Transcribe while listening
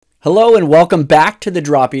Hello and welcome back to the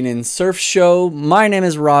Dropping In Surf Show. My name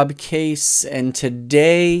is Rob Case, and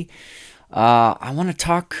today I want to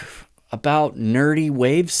talk about nerdy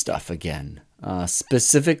wave stuff again,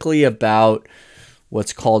 specifically about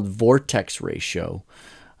what's called Vortex Ratio.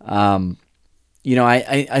 I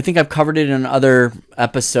think I've covered it in other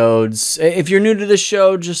episodes. If you're new to the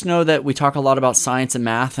show, just know that we talk a lot about science and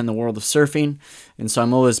math in the world of surfing. And so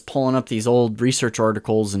I'm always pulling up these old research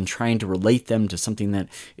articles and trying to relate them to something that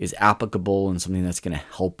is applicable and something that's going to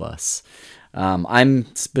help us.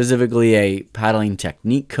 I'm specifically a paddling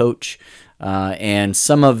technique coach, and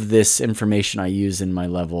some of this information I use in my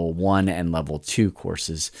level 1 and level 2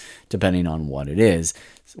 courses, depending on what it is.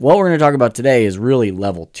 What we're going to talk about today is really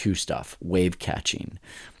level 2 stuff, wave catching,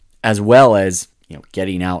 as well as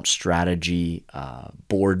getting out strategy,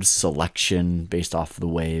 board selection based off of the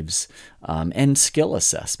waves, and skill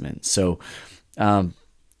assessment. So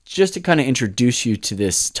just to kind of introduce you to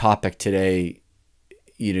this topic today,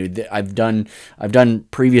 I've done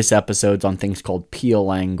previous episodes on things called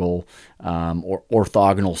peel angle or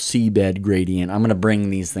orthogonal seabed gradient. I'm going to bring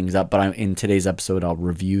these things up, but in today's episode I'll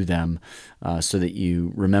review them so that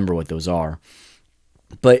you remember what those are.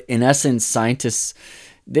 But in essence, scientists,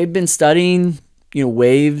 they've been studying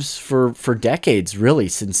waves for decades, really,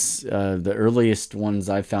 since the earliest ones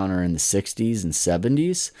I found are in the 60s and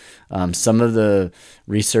 70s. Some of the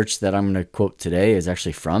research that I'm going to quote today is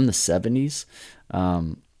actually from the 70s.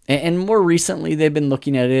 And more recently, they've been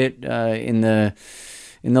looking at it in the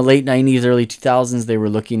late 90s, early 2000s. They were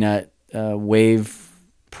looking at wave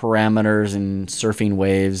parameters and surfing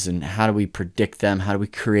waves and how do we predict them, how do we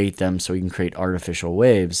create them so we can create artificial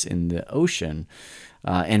waves in the ocean.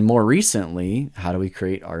 And more recently, how do we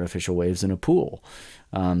create artificial waves in a pool?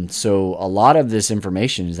 So a lot of this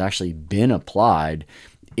information has actually been applied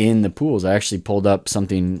in the pools. I actually pulled up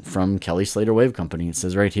something from Kelly Slater Wave Company. It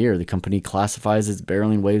says right here, the company classifies its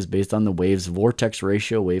barreling waves based on the wave's vortex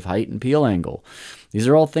ratio, wave height, and peel angle. These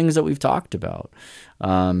are all things that we've talked about.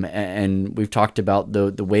 And we've talked about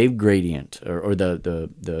the wave gradient or the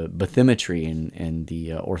bathymetry and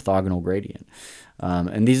the orthogonal gradient.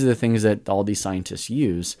 And these are the things that all these scientists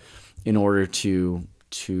use in order to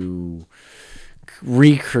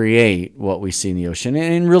recreate what we see in the ocean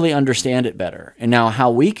and really understand it better. And now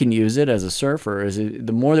how we can use it as a surfer is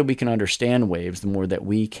the more that we can understand waves, the more that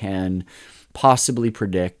we can possibly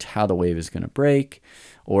predict how the wave is going to break,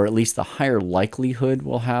 or at least the higher likelihood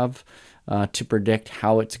we'll have to predict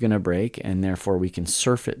how it's going to break, and therefore we can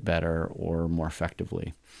surf it better or more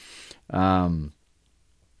effectively.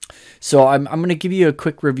 So I'm going to give you a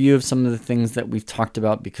quick review of some of the things that we've talked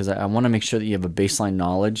about because I want to make sure that you have a baseline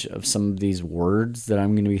knowledge of some of these words that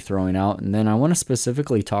I'm going to be throwing out. And then I want to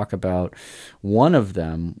specifically talk about one of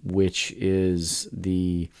them, which is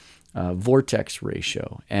the vortex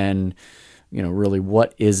ratio. And, really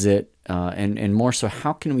what is it? And more so,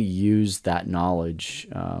 how can we use that knowledge?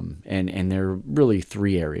 And there are really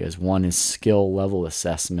three areas. One is skill level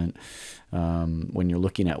assessment. When you're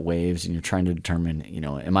looking at waves and you're trying to determine,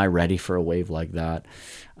 am I ready for a wave like that?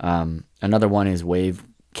 Another one is wave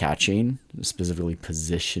catching, specifically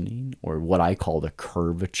positioning, or what I call the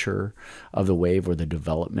curvature of the wave or the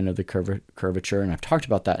development of the curvature. And I've talked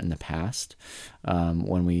about that in the past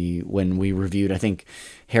when we reviewed, I think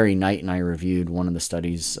Harry Knight and I reviewed one of the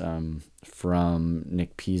studies from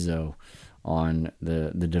Nick Pizzo on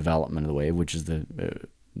the development of the wave, which is the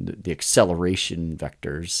acceleration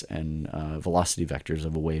vectors and velocity vectors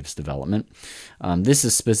of a wave's development. This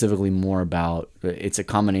is specifically more about, it's a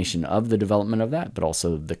combination of the development of that, but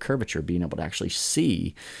also the curvature, being able to actually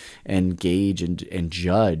see and gauge and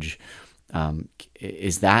judge,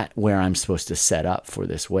 is that where I'm supposed to set up for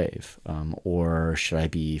this wave? Or should I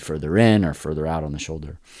be further in or further out on the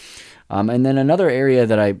shoulder? And then another area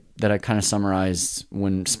that I kind of summarized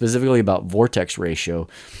when specifically about vortex ratio,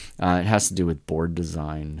 it has to do with board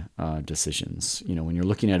design decisions. When you're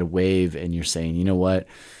looking at a wave and you're saying,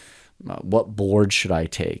 what board should I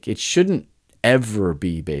take? It shouldn't ever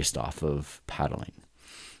be based off of paddling.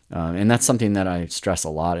 And that's something that I stress a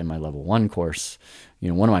lot in my level 1 course.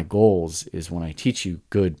 One of my goals is when I teach you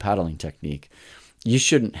good paddling technique, you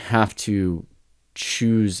shouldn't have to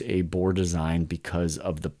choose a board design because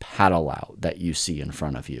of the paddle out that you see in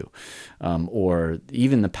front of you, or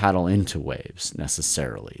even the paddle into waves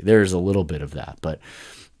necessarily. There's a little bit of that, but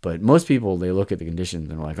most people, they look at the conditions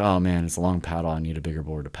and they're like, oh man, it's a long paddle, I need a bigger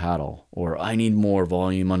board to paddle, or I need more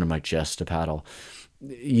volume under my chest to paddle.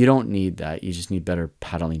 you don't need that. You just need better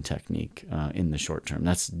paddling technique in the short term.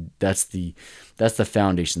 That's the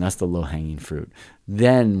foundation. That's the low hanging fruit.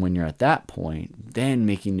 Then when you're at that point, then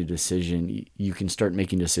making a decision, you can start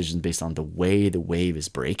making decisions based on the way the wave is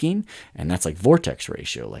breaking, and that's like vortex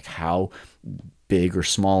ratio, like how big or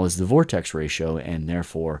small is the vortex ratio, and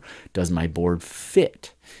therefore does my board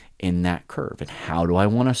fit in that curve, and how do I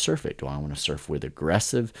want to surf it? Do I want to surf with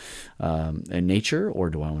aggressive nature, or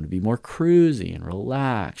do I want to be more cruisy and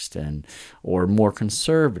relaxed, and or more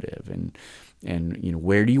conservative? And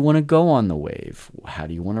where do you want to go on the wave? How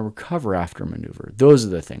do you want to recover after a maneuver? Those are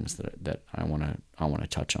the things that I want to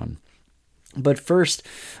touch on. But first,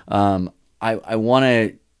 I want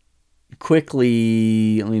to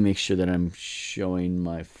quickly, let me make sure that I'm showing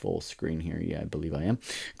my full screen here. Yeah, I believe I am.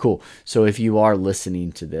 Cool. So if you are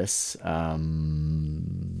listening to this, well,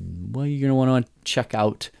 you're going to want to check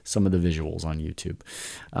out some of the visuals on YouTube.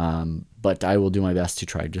 But I will do my best to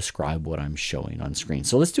try to describe what I'm showing on screen.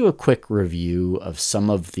 So let's do a quick review of some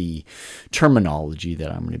of the terminology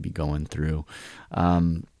that I'm going to be going through.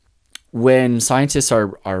 When scientists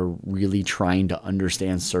are really trying to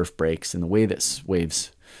understand surf breaks and the way that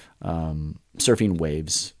surfing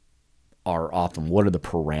waves are optimal, what are the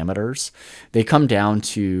parameters? They come down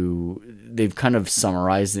to, they've kind of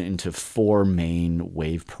summarized it into 4 main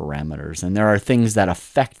wave parameters, and there are things that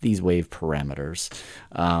affect these wave parameters.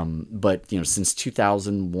 But since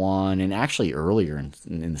 2001 and actually earlier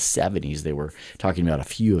in the 70s, they were talking about a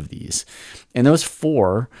few of these. And those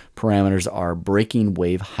 4 parameters are breaking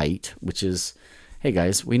wave height, which is, hey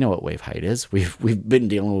guys, we know what wave height is. We've been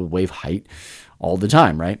dealing with wave height all the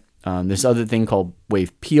time, right? This other thing called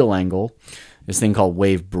wave peel angle, this thing called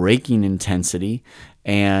wave breaking intensity,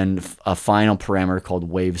 and a final parameter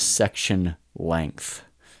called wave section length.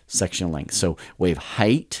 So wave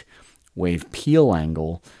height, wave peel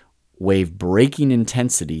angle, wave breaking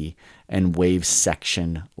intensity, and wave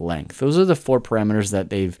section length. Those are the 4 parameters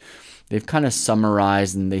that they've kind of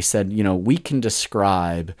summarized, and they said, we can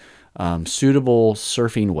describe suitable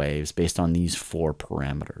surfing waves based on these 4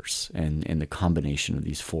 parameters and the combination of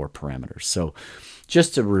these 4 parameters. So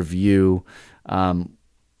just to review,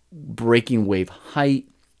 breaking wave height,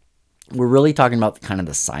 we're really talking about kind of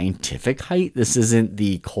the scientific height. This isn't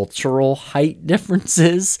the cultural height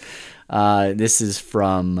differences. This is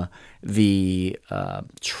from the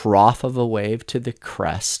trough of a wave to the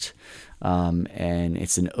crest, and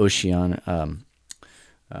it's an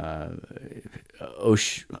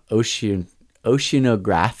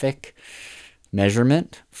oceanographic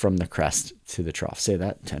measurement from the crest to the trough. Say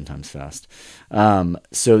that 10 times fast.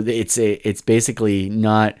 So it's basically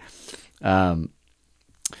not,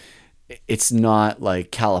 it's not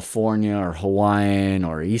like California or Hawaiian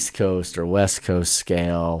or East Coast or West Coast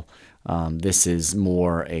scale. This is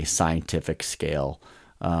more a scientific scale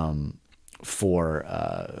from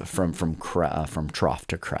trough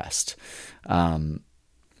to crest.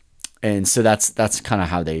 And so that's kind of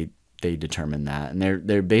how they determine that. And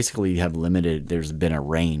they're basically have limited, there's been a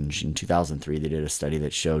range. In 2003, they did a study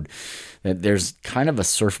that showed that there's kind of a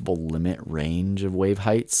surfable limit range of wave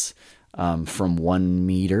heights from 1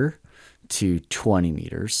 meter to 20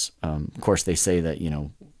 meters. Of course, they say that,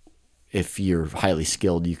 if you're highly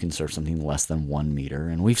skilled, you can surf something less than 1 meter.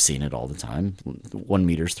 And we've seen it all the time. 1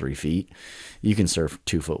 meter is 3 feet. You can surf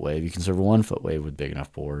 2-foot wave. You can surf a 1-foot wave with big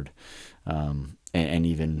enough board. And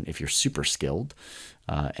even if you're super skilled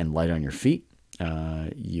and light on your feet,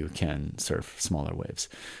 you can surf smaller waves.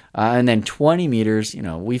 And then 20 meters,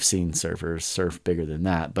 we've seen surfers surf bigger than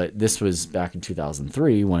that, but this was back in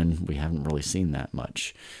 2003 when we haven't really seen that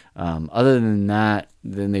much. Other than that,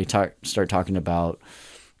 then they start talking about,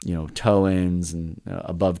 toe-ins, and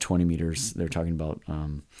above 20 meters, they're talking about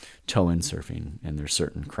toe-in surfing, and there's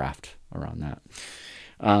certain craft around that.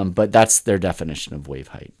 But that's their definition of wave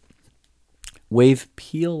height. Wave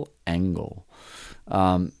peel angle.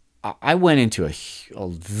 I went into a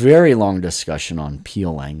very long discussion on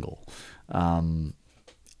peel angle, and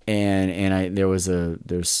there's a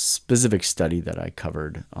specific study that I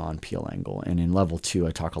covered on peel angle, and in level 2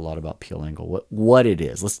 I talk a lot about peel angle, what it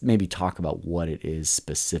is. Let's maybe talk about what it is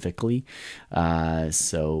specifically.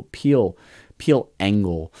 So peel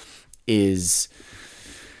angle is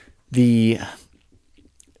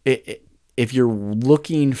if you're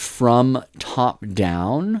looking from top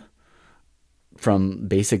down, from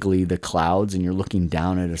basically the clouds, and you're looking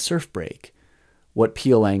down at a surf break, what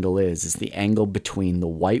peel angle is the angle between the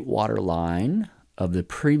white water line of the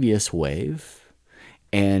previous wave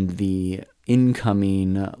and the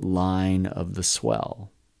incoming line of the swell.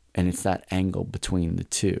 And it's that angle between the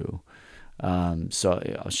two. So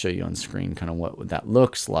I'll show you on screen kind of what that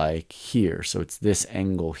looks like here. So it's this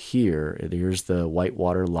angle here. Here's the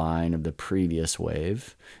whitewater line of the previous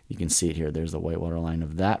wave. You can see it here. There's the whitewater line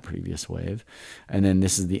of that previous wave. And then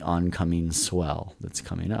this is the oncoming swell that's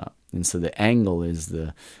coming up. And so the angle is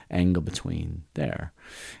the angle between there.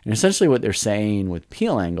 And essentially what they're saying with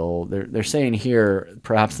peel angle, they're saying here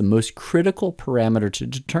perhaps the most critical parameter to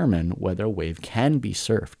determine whether a wave can be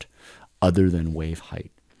surfed other than wave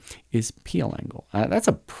height is peel angle. That's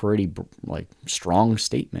a pretty strong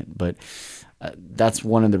statement, but that's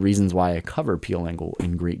one of the reasons why I cover peel angle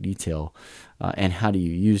in great detail, and how do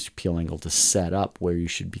you use peel angle to set up where you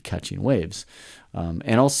should be catching waves,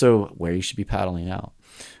 and also where you should be paddling out.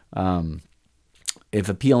 If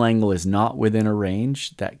a peel angle is not within a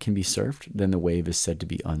range that can be surfed, then the wave is said to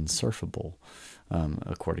be unsurfable,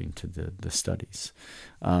 according to the studies.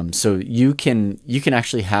 So you can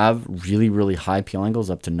actually have really, really high peel angles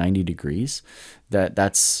up to 90 degrees.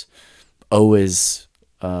 That's always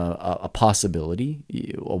a possibility.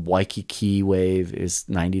 A Waikiki wave is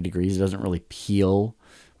 90 degrees. It doesn't really peel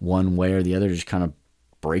one way or the other, it just kind of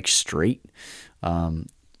breaks straight.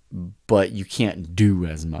 But you can't do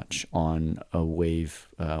as much on a wave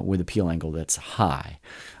with a peel angle that's high.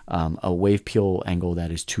 A wave peel angle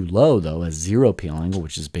that is too low, though, a zero peel angle,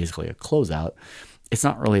 which is basically a closeout, it's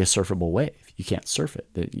not really a surfable wave. You can't surf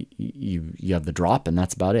it. You have the drop, and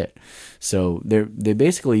that's about it. So they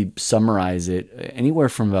basically summarize it anywhere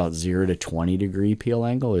from about 0 to 20 degree peel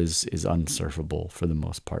angle is unsurfable for the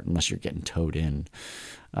most part, unless you're getting towed in.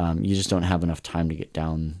 You just don't have enough time to get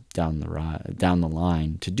down the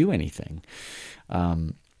line to do anything.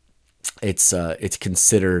 It's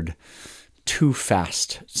considered too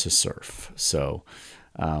fast to surf. So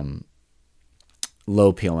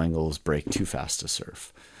low peel angles break too fast to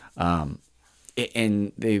surf. And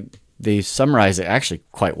they summarize it actually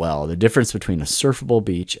quite well. The difference between a surfable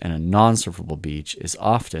beach and a non-surfable beach is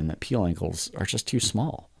often that peel angles are just too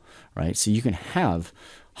small, right? So you can have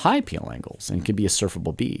high peel angles and it could be a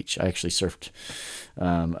surfable beach. I actually surfed,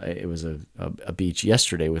 it was a beach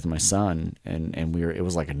yesterday with my son, and it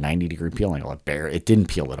was like a 90 degree peel angle. It didn't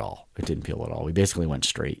peel at all. We basically went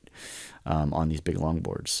straight on these big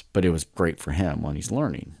longboards, but it was great for him when he's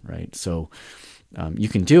learning, right? So you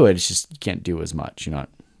can do it. It's just you can't do as much. You're not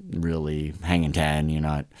really hanging 10. You're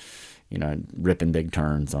not ripping big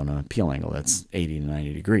turns on a peel angle that's 80 to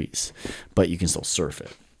 90 degrees, but you can still surf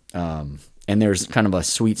it. And there's kind of a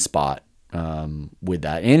sweet spot with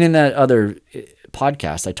that. And in that other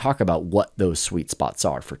podcast, I talk about what those sweet spots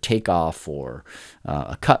are for takeoff, for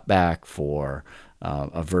a cutback, for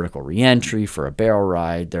a vertical reentry, for a barrel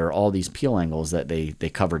ride. There are all these peel angles that they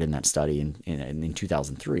covered in that study in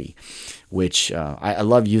 2003, which I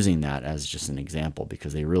love using that as just an example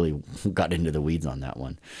because they really got into the weeds on that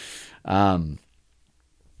one.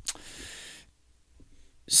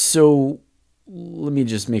 So let me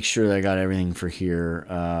just make sure that I got everything for here.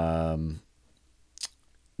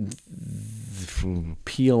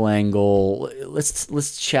 Peel angle.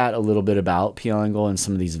 Let's chat a little bit about peel angle and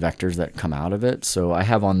some of these vectors that come out of it. So I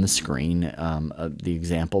have on the screen the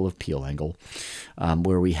example of peel angle,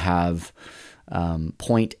 where we have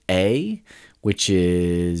point A, which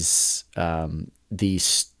is the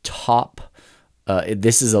top.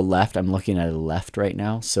 This is a left. I'm looking at a left right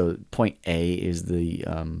now. So point A is the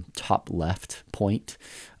top left point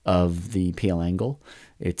of the peel angle.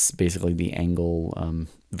 It's basically the angle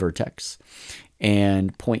vertex.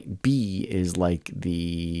 And point B is like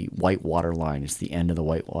the white water line. It's the end of the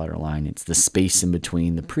white water line. It's the space in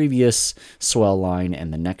between the previous swell line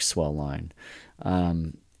and the next swell line.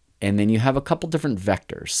 And then you have a couple different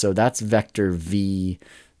vectors. So that's vector V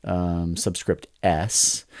subscript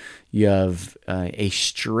S. You have a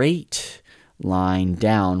straight line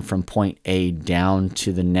down from point A down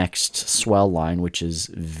to the next swell line, which is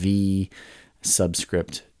V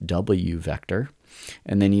subscript W vector.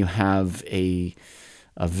 And then you have a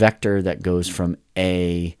vector that goes from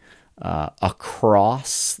A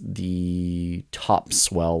across the top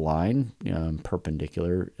swell line,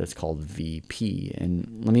 perpendicular. That's called VP.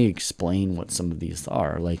 And let me explain what some of these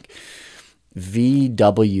are. Like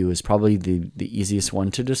VW is probably the easiest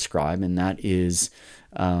one to describe, and that is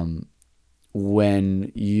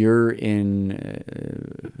when you're in,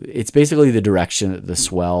 it's basically the direction that the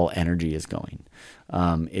swell energy is going.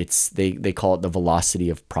 They call it the velocity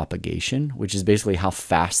of propagation, which is basically how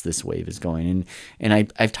fast this wave is going. And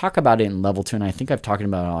I've talked about it in level 2, and I think I've talked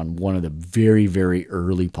about it on one of the very, very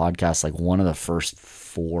early podcasts, like one of the first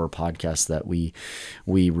 4 podcasts that we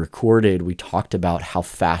recorded. We talked about how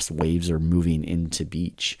fast waves are moving into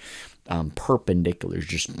beach. perpendicular.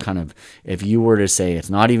 Just kind of, if you were to say it's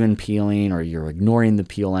not even peeling or you're ignoring the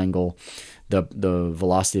peel angle, the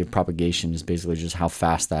velocity of propagation is basically just how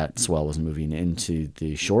fast that swell is moving into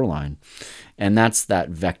the shoreline. And that's that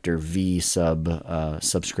vector V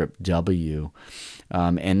subscript W.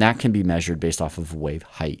 And that can be measured based off of wave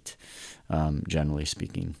height, generally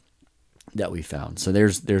speaking, that we found. So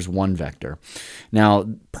there's one vector. Now,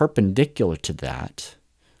 perpendicular to that,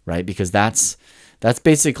 right, because that's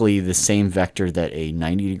basically the same vector that a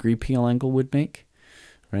 90-degree peel angle would make.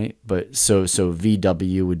 Right, but so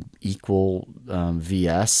VW would equal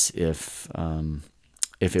VS if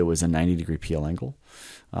it was a 90-degree peel angle.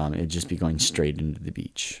 It'd just be going straight into the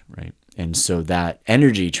beach, right? And so that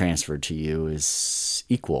energy transferred to you is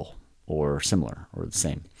equal or similar or the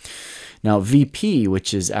same. Now VP,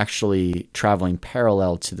 which is actually traveling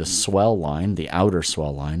parallel to the swell line, the outer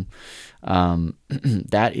swell line,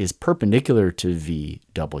 that is perpendicular to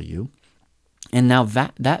VW. And now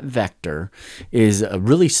that vector is a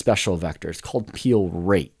really special vector. It's called peel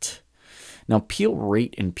rate. Now, peel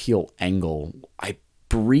rate and peel angle, I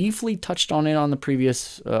briefly touched on it on a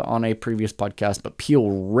previous podcast, but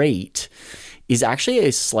peel rate is actually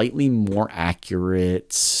a slightly more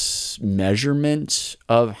accurate measurement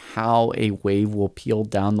of how a wave will peel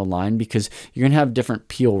down the line, because you're going to have different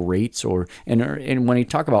peel rates, and when you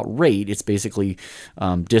talk about rate, it's basically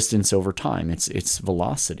distance over time. It's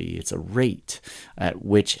velocity. It's a rate at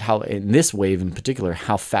which, how in this wave in particular,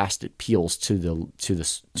 how fast it peels to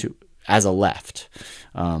as a left,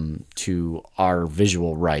 to our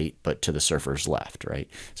visual right, but to the surfer's left, right?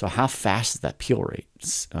 So how fast is that peel rate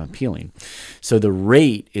peeling? So the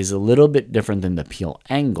rate is a little bit different than the peel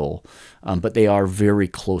angle, but they are very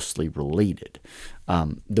closely related.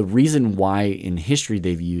 The reason why in history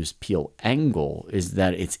they've used peel angle is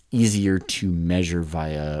that it's easier to measure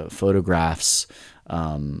via photographs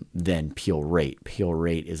than peel rate. Peel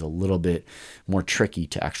rate is a little bit more tricky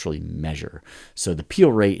to actually measure. So the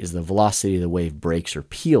peel rate is the velocity the wave breaks or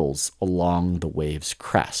peels along the wave's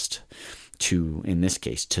crest to, in this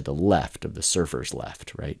case, to the left of the surfer's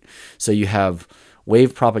left, right? So you have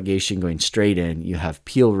wave propagation going straight in, you have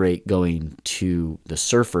peel rate going to the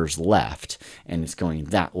surfer's left, and it's going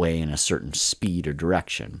that way in a certain speed or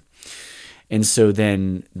direction. And so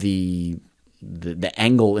then the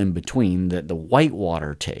angle in between that the white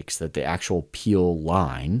water takes, that the actual peel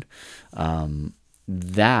line,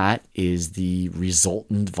 that is the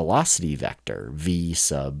resultant velocity vector, V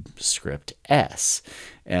subscript S.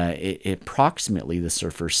 It approximately the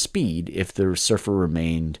surfer's speed if the surfer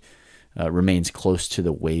remains close to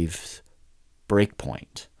the wave's break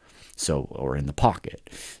point. So, or in the pocket.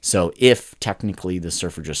 So if technically the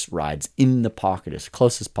surfer just rides in the pocket as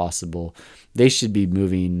close as possible, they should be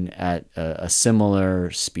moving at a similar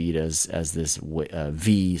speed as this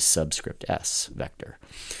V subscript S vector,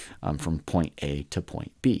 from point A to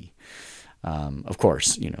point B. Of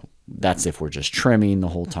course, that's if we're just trimming the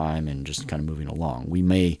whole time and just kind of moving along. We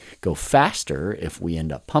may go faster if we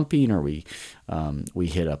end up pumping, or we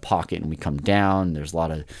hit a pocket and we come down. There's a lot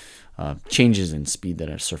of changes in speed that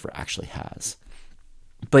a surfer actually has.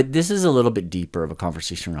 But this is a little bit deeper of a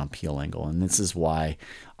conversation around peel angle, and this is why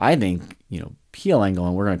I think peel angle,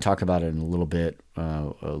 and we're going to talk about it in a little bit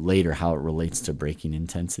later, how it relates to braking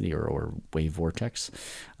intensity or wave vortex,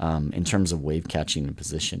 in terms of wave catching and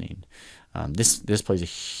positioning. This plays a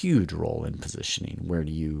huge role in positioning. Where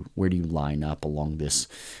do you line up along this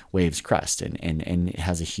wave's crest, and it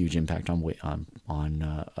has a huge impact on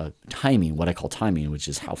timing, what I call timing, which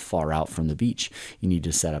is how far out from the beach you need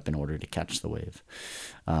to set up in order to catch the wave.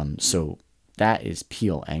 So that is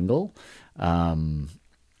peel angle.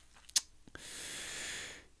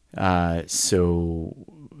 So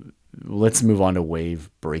let's move on to wave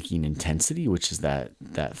breaking intensity, which is that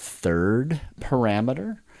third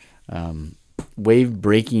parameter. Wave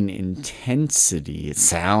breaking intensity, it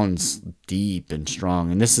sounds deep and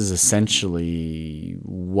strong, and this is essentially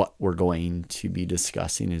what we're going to be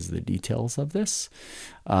discussing, is the details of this.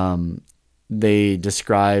 They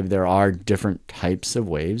describe there are different types of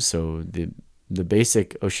waves. So the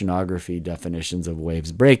basic oceanography definitions of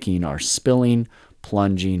waves breaking are spilling,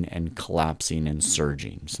 plunging, and collapsing and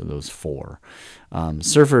surging. So those four.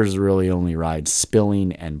 Surfers really only ride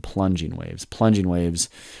spilling and plunging waves. Plunging waves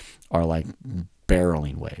are like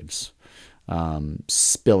barreling waves.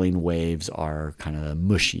 Spilling waves are kind of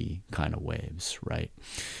mushy kind of waves, right?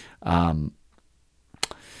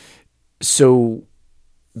 So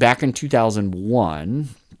back in 2001,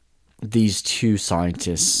 these two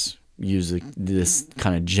scientists used this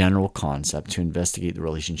kind of general concept to investigate the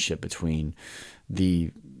relationship between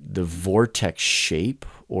the the vortex shape,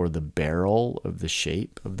 or the barrel of the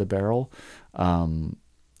shape of the barrel,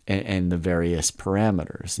 and the various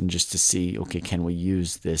parameters, and just to see, okay, can we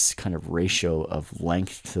use this kind of ratio of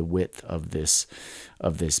length to width of this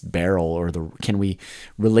barrel, or can we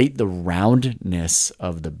relate the roundness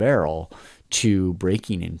of the barrel to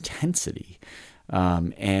braking intensity?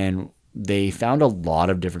 And they found a lot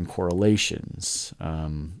of different correlations,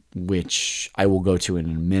 which I will go to in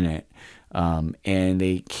a minute. And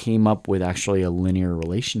they came up with actually a linear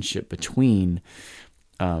relationship between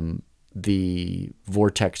the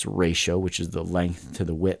vortex ratio, which is the length to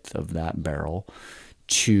the width of that barrel,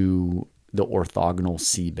 to the orthogonal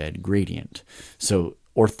seabed gradient. So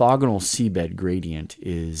orthogonal seabed gradient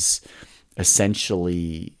is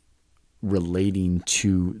essentially relating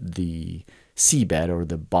to the seabed, or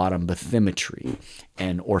the bottom bathymetry,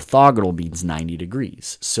 and orthogonal means 90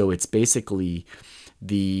 degrees. So it's basically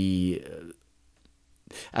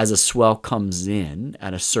as a swell comes in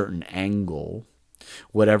at a certain angle,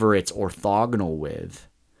 whatever it's orthogonal with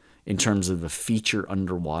in terms of the feature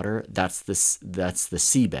underwater, that's the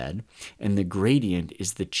seabed, and the gradient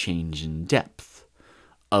is the change in depth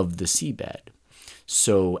of the seabed.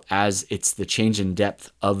 So as it's the change in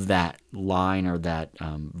depth of that line, or that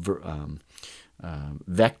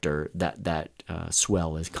vector that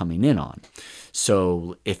swell is coming in on.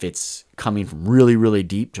 So if it's coming from really, really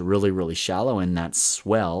deep to really, really shallow, and that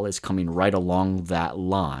swell is coming right along that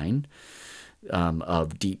line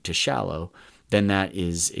of deep to shallow, then that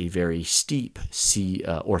is a very steep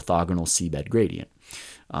orthogonal seabed gradient.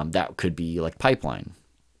 That could be like pipeline,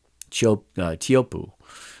 Teopu.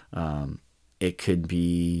 It could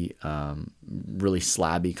be really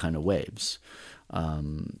slabby kind of waves.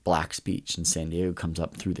 Black's Beach in San Diego comes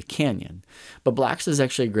up through the canyon. But Black's is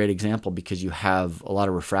actually a great example because you have a lot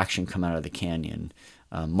of refraction come out of the canyon.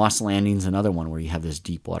 Moss Landing's another one where you have this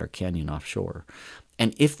deep water canyon offshore.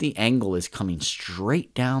 And if the angle is coming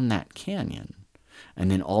straight down that canyon, and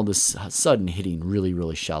then all of a sudden hitting really,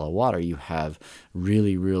 really shallow water, you have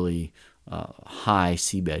really, really high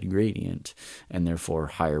seabed gradient, and therefore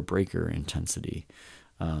higher breaker intensity.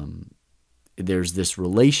 There's this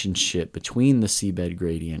relationship between the seabed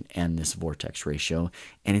gradient and this vortex ratio,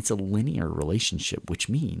 and it's a linear relationship, which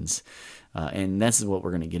means, and this is what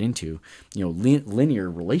we're going to get into, linear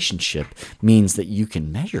relationship means that you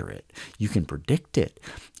can measure it, you can predict it.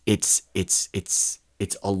 It's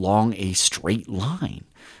along a straight line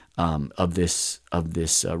of this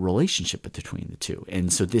relationship between the two.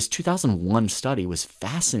 And so this 2001 study was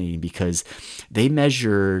fascinating because they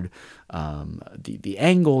measured the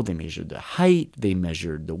angle, they measured the height, they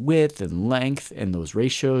measured the width and length and those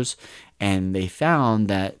ratios, and they found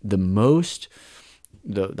that the most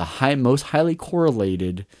highly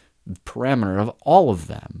correlated parameter of all of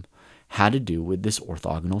them had to do with this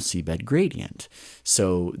orthogonal seabed gradient.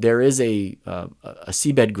 So there is a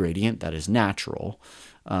seabed gradient that is natural,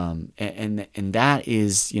 and that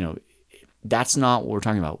is, that's not what we're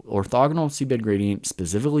talking about. Orthogonal seabed gradient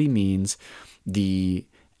specifically means the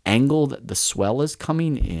angle that the swell is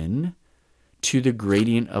coming in to the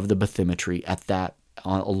gradient of the bathymetry at that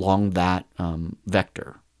along that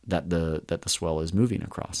vector that the swell is moving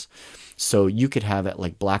across. So you could have it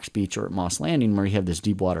like Black's Beach or at Moss Landing, where you have this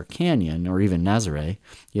deep water canyon, or even Nazare,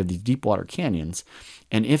 you have these deep water canyons,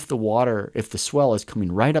 and if the swell is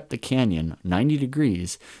coming right up the canyon 90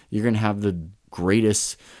 degrees, you're going to have the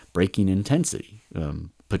greatest braking intensity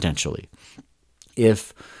potentially.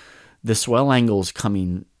 If the swell angle is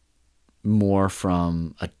coming more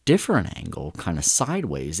from a different angle, kind of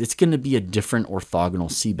sideways, it's going to be a different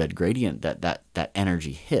orthogonal seabed gradient that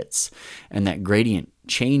energy hits, and that gradient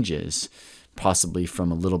changes possibly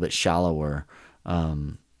from a little bit shallower.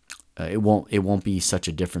 It won't be such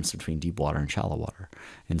a difference between deep water and shallow water,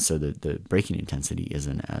 and so the braking intensity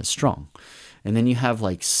isn't as strong. And then you have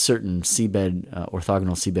like certain seabed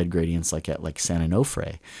orthogonal seabed gradients, like at like San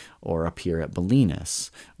Onofre, or up here at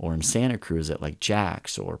Bolinas, or in Santa Cruz at like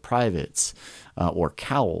Jack's or Privates, or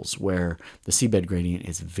Cowles, where the seabed gradient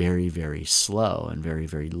is very, very slow and very,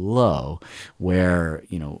 very low, where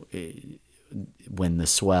when the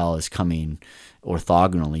swell is coming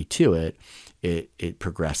orthogonally to it, it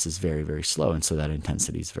progresses very, very slow, and so that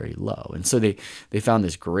intensity is very low. And so they found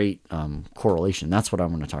this great correlation. That's what I'm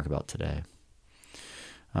going to talk about today.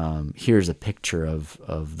 Here's a picture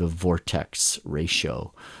of the vortex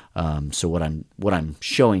ratio. So what I'm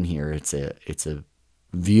showing here, it's a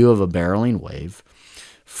view of a barreling wave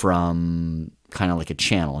from kind of like a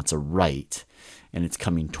channel. It's a right, and it's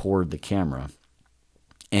coming toward the camera,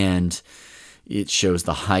 and it shows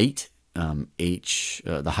the height H,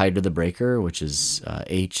 the height of the breaker, which is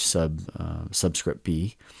H subscript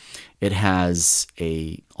B. It has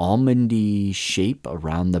a almondy shape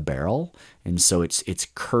around the barrel, and so it's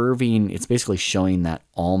curving. It's basically showing that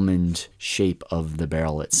almond shape of the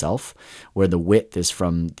barrel itself, where the width is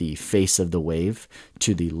from the face of the wave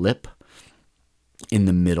to the lip in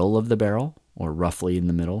the middle of the barrel, or roughly in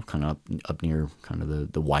the middle, kind of up near kind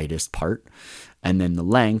of the widest part, and then the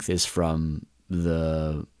length is from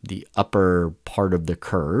the upper part of the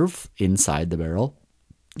curve inside the barrel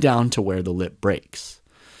down to where the lip breaks.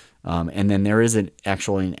 And then there is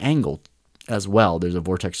actually an angle as well. There's a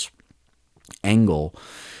vortex angle,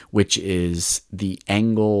 which is the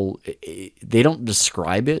angle. They don't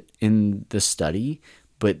describe it in the study,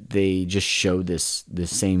 but they just show this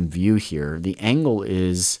same view here. The angle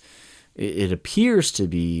is, it appears to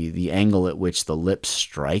be the angle at which the lip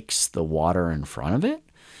strikes the water in front of it.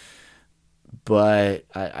 But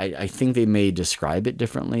I think they may describe it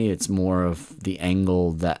differently. It's more of the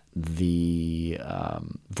angle that the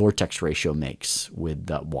vortex ratio makes with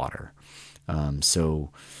that water.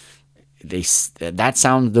 So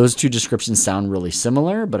those two descriptions sound really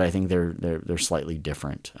similar, but I think they're slightly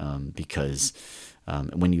different because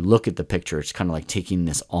when you look at the picture, it's kind of like taking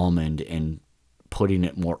this almond and putting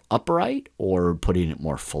it more upright or putting it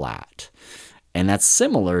more flat, and that's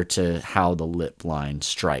similar to how the lip line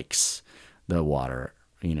strikes the water,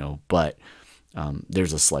 but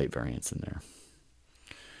there's a slight variance in there.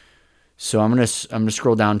 So I'm gonna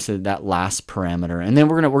scroll down to that last parameter, and then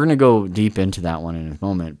we're gonna go deep into that one in a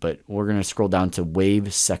moment. But we're gonna scroll down to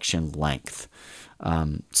wave section length.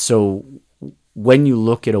 So when you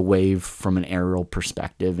look at a wave from an aerial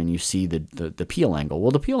perspective and you see the peel angle,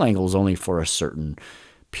 well, the peel angle is only for a certain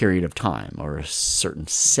period of time or a certain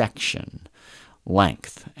section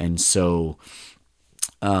length, and so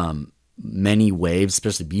many waves,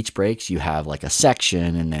 especially beach breaks, you have like a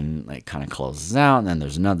section and then like kind of closes out and then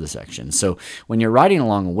there's another section. So when you're riding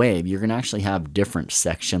along a wave, you're going to actually have different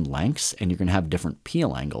section lengths and you're going to have different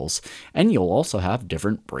peel angles, and you'll also have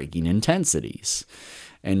different breaking intensities.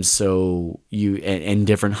 And so and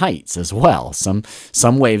different heights as well.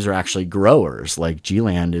 Some waves are actually growers, like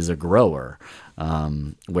G-Land is a grower,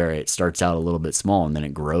 where it starts out a little bit small and then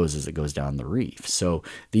it grows as it goes down the reef. So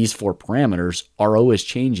these 4 parameters are always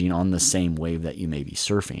changing on the same wave that you may be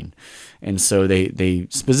surfing. And so they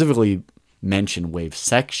specifically mention wave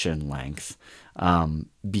section length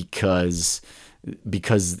because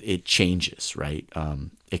it changes, right?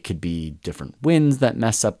 It could be different winds that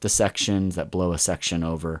mess up the sections, that blow a section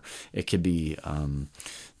over. It could be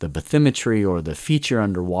the bathymetry or the feature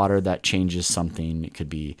underwater that changes something. It could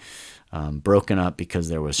be broken up because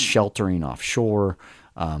there was sheltering offshore,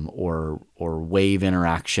 or wave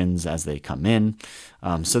interactions as they come in.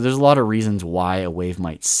 So there's a lot of reasons why a wave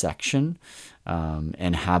might section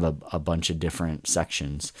and have a bunch of different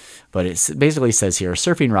sections. But it basically says here, a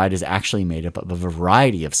surfing ride is actually made up of a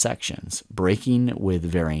variety of sections, breaking with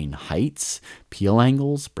varying heights, peel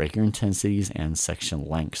angles, breaker intensities, and section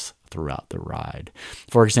lengths throughout the ride.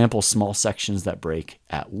 For example, small sections that break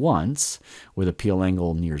at once with a peel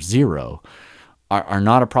angle near 0 are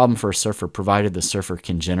not a problem for a surfer, provided the surfer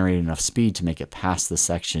can generate enough speed to make it past the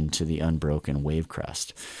section to the unbroken wave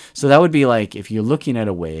crest. So that would be like if you're looking at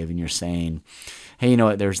a wave and you're saying, hey, you know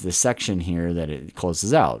what, there's this section here that it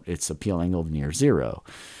closes out. It's a peel angle of near 0.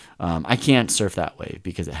 I can't surf that wave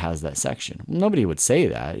because it has that section. Nobody would say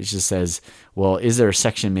that. It just says, well, is there a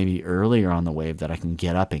section maybe earlier on the wave that I can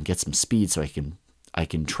get up and get some speed so I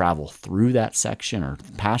can travel through that section or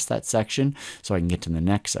past that section so I can get to the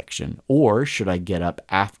next section? Or should I get up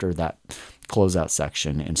after that closeout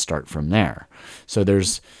section and start from there? So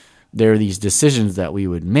there are these decisions that we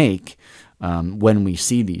would make when we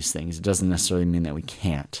see these things. It doesn't necessarily mean that we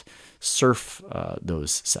can't surf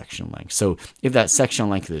those section lengths. So if that section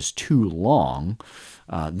length is too long,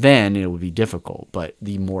 then it would be difficult. But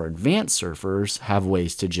the more advanced surfers have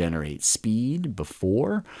ways to generate speed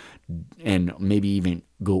before and maybe even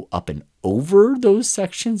go up and over those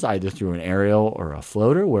sections, either through an aerial or a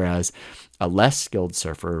floater, whereas a less skilled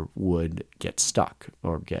surfer would get stuck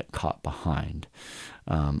or get caught behind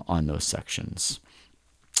on those sections.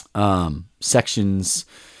 Sections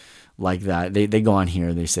like that, they go on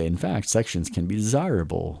here, they say, in fact, sections can be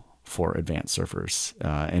desirable for advanced surfers.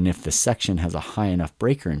 And if the section has a high enough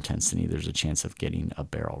breaker intensity, there's a chance of getting a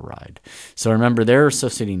barrel ride. So remember, they're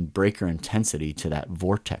associating breaker intensity to that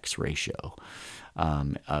vortex ratio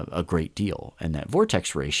a great deal. And that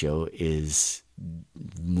vortex ratio is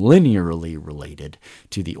linearly related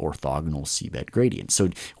to the orthogonal seabed gradient. So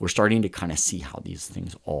we're starting to kind of see how these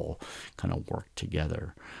things all kind of work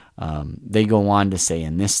together. They go on to say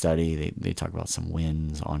in this study, they talk about some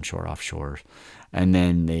winds onshore, offshore, and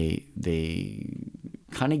then they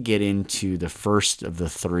kind of get into the first of the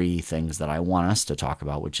three things that I want us to talk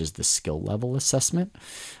about, which is the skill level assessment.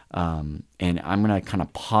 And I'm going to kind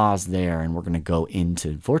of pause there, and we're going to go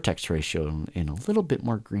into vortex ratio in a little bit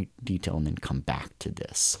more detail and then come back to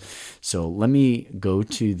this. So let me go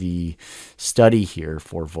to the study here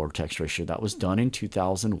for vortex ratio that was done in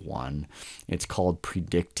 2001. It's called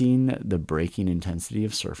Predicting the Breaking Intensity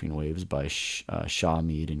of Surfing Waves by Shaw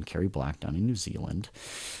Mead and Kerry Black down in New Zealand.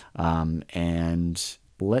 And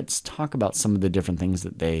let's talk about some of the different things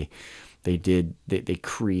that they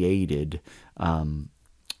created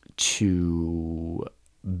to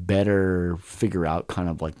better figure out kind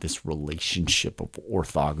of like this relationship of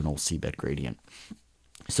orthogonal seabed gradient.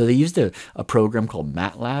 So they used a program called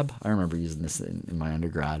MATLAB. I remember using this in my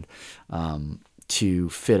undergrad to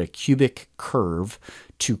fit a cubic curve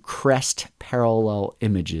to crest parallel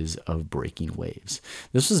images of breaking waves.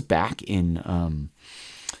 This was back in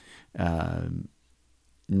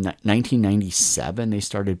 1997, they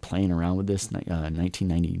started playing around with this.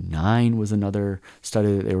 1999 was another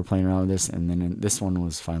study that they were playing around with this, and then this one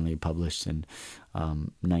was finally published in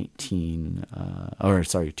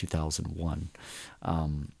 2001.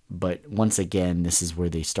 But once again, this is where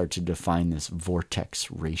they start to define this vortex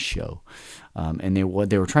ratio, and what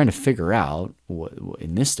they were trying to figure out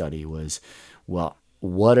in this study was, well,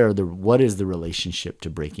 what is the relationship to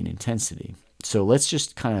breaking intensity? So let's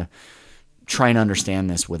just kind of try and understand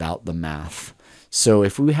this without the math. So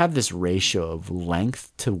if we have this ratio of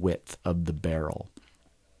length to width of the barrel,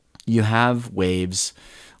 you have waves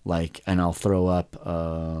like, and I'll throw up,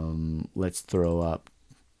 let's throw up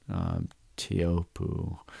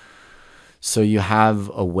Teahupo'o. So you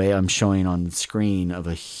have a wave I'm showing on the screen of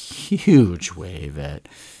a huge wave at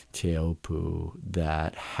Teahupo'o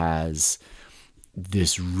that has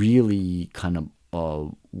this really kind of,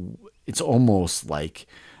 it's almost like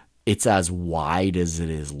it's as wide as it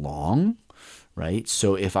is long, right?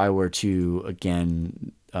 So if I were to,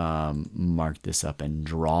 again, mark this up and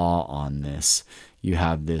draw on this, you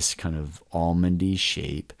have this kind of almondy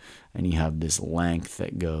shape, and you have this length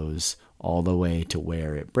that goes all the way to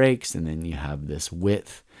where it breaks, and then you have this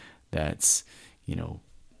width that's,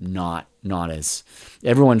 not as,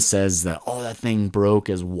 everyone says that, oh, that thing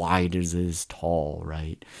broke as wide as it is tall,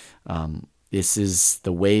 right? This is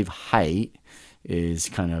the wave height is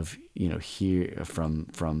kind of, here from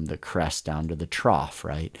the crest down to the trough,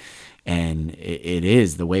 right? And it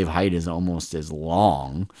is, the wave height is almost as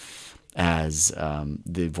long as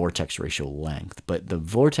the vortex ratio length. But the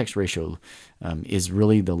vortex ratio is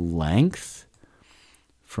really the length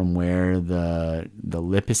from where the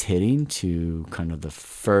lip is hitting to kind of the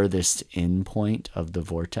furthest end point of the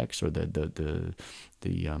vortex, or the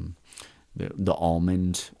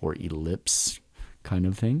almond or ellipse kind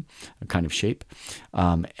of thing, kind of shape,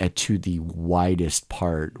 to the widest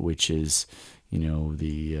part, which is,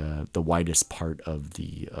 the widest part of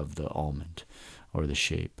the almond or the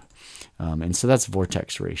shape. And so that's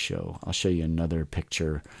vortex ratio. I'll show you another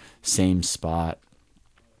picture, same spot,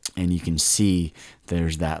 and you can see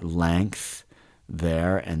there's that length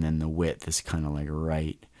there, and then the width is kind of like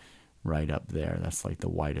right up there. That's like the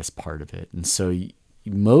widest part of it. And so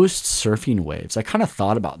most surfing waves, I kind of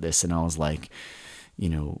thought about this, and I was like,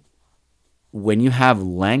 when you have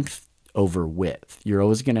length over width, you're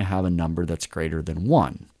always going to have a number that's greater than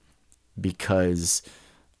 1, because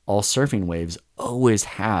all surfing waves always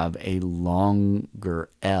have a longer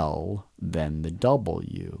L than the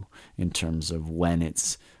W in terms of when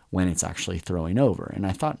it's actually throwing over. And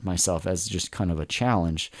I thought to myself, as just kind of a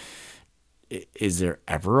challenge, is there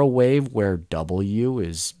ever a wave where W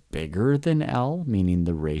is bigger than L, meaning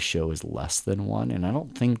the ratio is less than 1? And I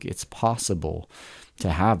don't think it's possible to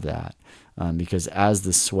have that, because as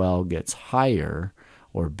the swell gets higher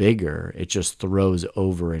or bigger, it just throws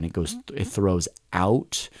over, and it throws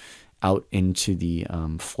out into the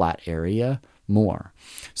flat area more.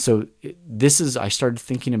 So I started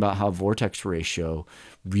thinking about how vortex ratio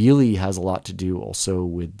really has a lot to do also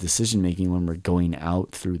with decision making when we're going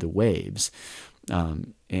out through the waves,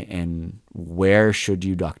 and where should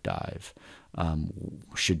you duck dive?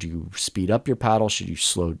 Should you speed up your paddle? Should you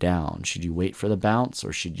slow down? Should you wait for the bounce,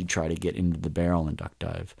 or should you try to get into the barrel and duck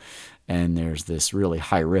dive? And there's this really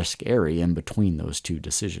high risk area in between those two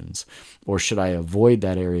decisions. Or should I avoid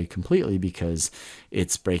that area completely because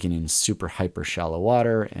it's breaking in super hyper shallow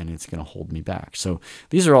water and it's going to hold me back? So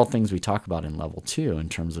these are all things we talk about in level 2 in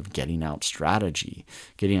terms of getting out strategy.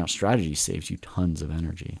 Getting out strategy saves you tons of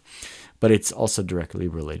energy. But it's also directly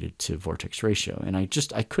related to vortex ratio. And I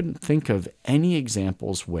couldn't think of any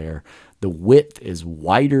examples where the width is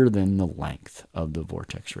wider than the length of the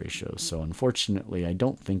vortex ratio. So unfortunately, I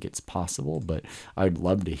don't think it's possible, but I'd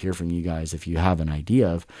love to hear from you guys if you have an idea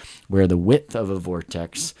of where the width of a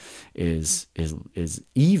vortex is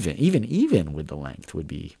even with the length would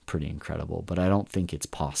be pretty incredible, but I don't think it's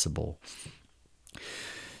possible.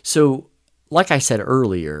 So like I said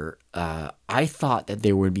earlier, I thought that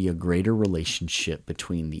there would be a greater relationship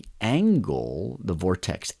between the angle, the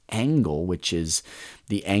vortex angle, which is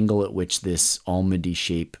the angle at which this almondy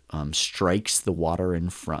shape strikes the water in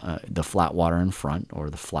front, the flat water in front, or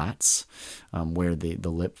the flats, where the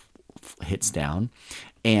lip hits down,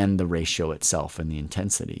 and the ratio itself and the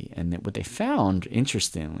intensity. And what they found,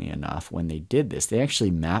 interestingly enough, when they did this, they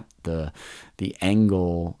actually mapped the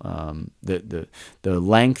angle, the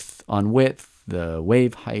length on width, the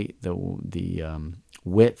wave height, the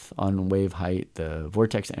width on wave height, the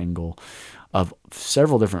vortex angle of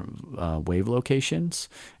several different wave locations,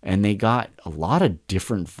 and they got a lot of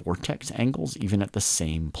different vortex angles even at the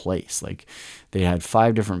same place. Like they had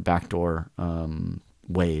 5 different backdoor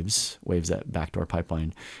waves at backdoor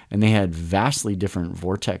pipeline, and they had vastly different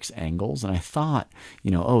vortex angles. And I thought,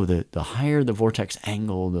 the higher the vortex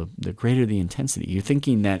angle, the greater the intensity. You're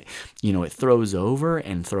thinking that, it throws over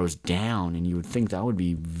and throws down, and you would think that would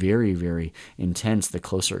be very, very intense the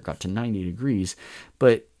closer it got to 90 degrees.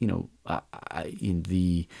 But,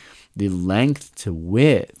 the length to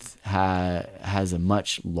width has a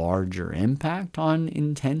much larger impact on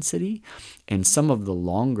intensity, and some of the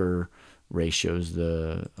longer ratios,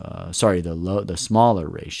 the smaller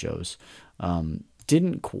ratios,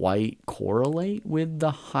 didn't quite correlate with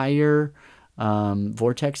the higher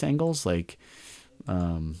vortex angles. Like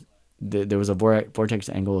there was a vortex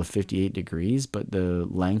angle of 58 degrees, but the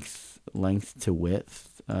length to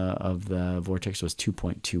width of the vortex was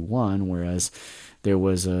 2.21, whereas there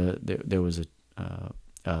was a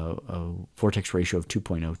vortex ratio of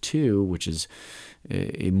 2.02, which is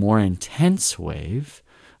a more intense wave.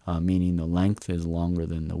 Meaning the length is longer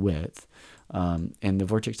than the width, and the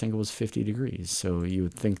vortex angle was 50 degrees. So you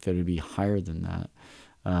would think that it would be higher than that,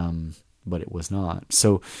 but it was not.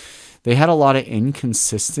 So they had a lot of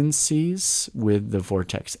inconsistencies with the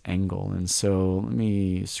vortex angle. And so let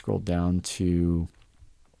me scroll down to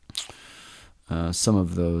some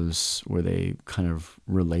of those where they kind of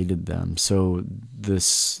related them. So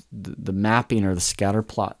the mapping or the scatter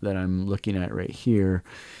plot that I'm looking at right here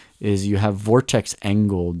is you have vortex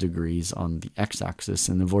angle degrees on the x-axis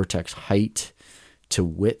and the vortex height to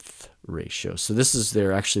width ratio. So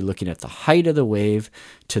they're actually looking at the height of the wave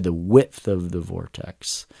to the width of the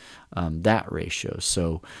vortex, that ratio.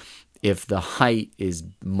 So if the height is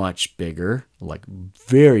much bigger, like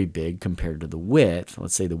very big compared to the width,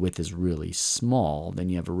 let's say the width is really small, then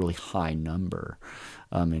you have a really high number.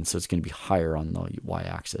 And so it's going to be higher on the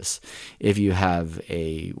y-axis. If you have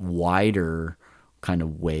a wider kind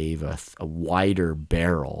of wave, a wider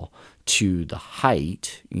barrel to the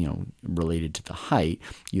height, related to the height,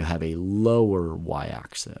 you have a lower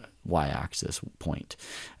y-axis point.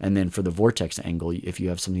 And then for the vortex angle, if you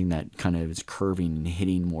have something that kind of is curving and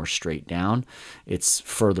hitting more straight down, it's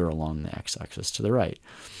further along the x-axis to the right.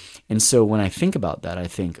 And so when I think about that, I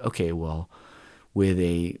think, okay, well, with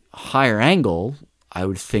a higher angle, I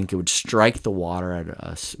would think it would strike the water at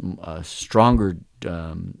a stronger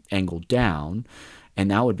angle down,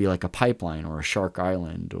 and that would be like a pipeline or a Shark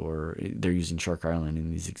Island, or they're using Shark Island in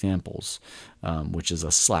these examples, which is a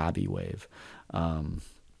slabby wave.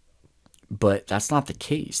 But that's not the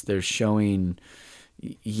case. They're showing,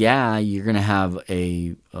 you're going to have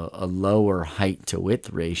a lower height to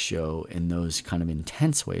width ratio in those kind of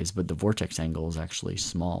intense waves, but the vortex angle is actually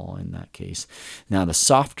small in that case. Now the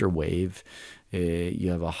softer wave,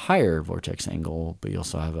 you have a higher vortex angle, but you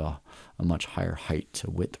also have a much higher height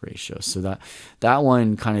to width ratio. So that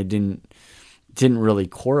one kind of didn't really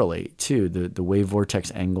correlate too. The wave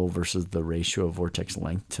vortex angle versus the ratio of vortex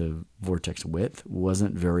length to vortex width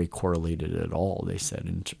wasn't very correlated at all, they said,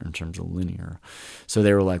 in terms of linear. So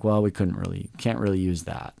they were like, well, we can't really use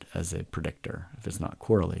that as a predictor if it's not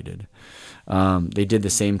correlated. They did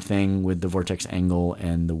the same thing with the vortex angle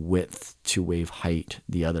and the width to wave height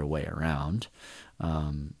the other way around.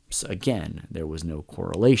 So again, there was no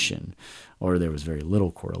correlation, or there was very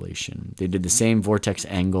little correlation. They did the same vortex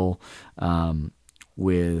angle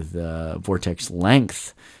with vortex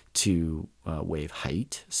length to wave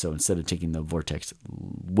height. So instead of taking the vortex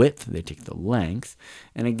width, they take the length.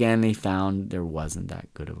 And again, they found there wasn't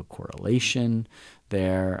that good of a correlation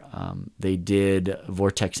there. They did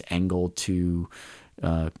vortex angle to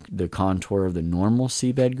the contour of the normal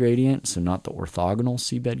seabed gradient, so not the orthogonal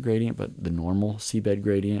seabed gradient, but the normal seabed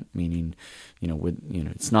gradient, meaning,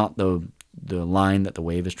 it's not the line that the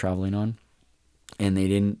wave is traveling on. And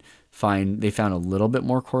they found a little bit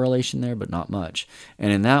more correlation there, but not much.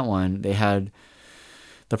 And in that one,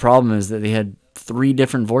 the problem is that they had 3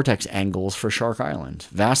 different vortex angles for Shark Island,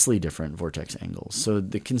 vastly different vortex angles. So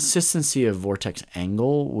the consistency of vortex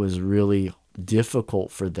angle was really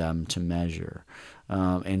difficult for them to measure.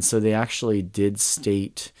 And so they actually did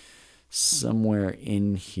state somewhere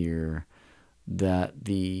in here that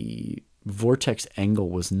the vortex angle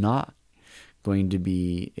was not going to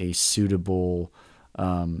be a suitable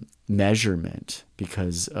measurement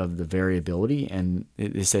because of the variability. And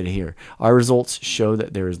they said here, our results show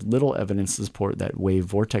that there is little evidence to support that wave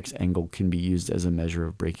vortex angle can be used as a measure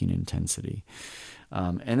of braking intensity.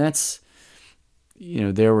 And that's,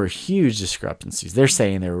 there were huge discrepancies. They're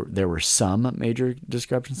saying there were some major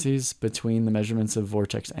discrepancies between the measurements of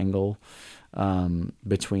vortex angle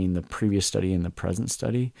between the previous study and the present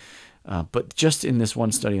study. But just in this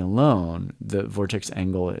one study alone, the vortex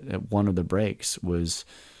angle at one of the breaks was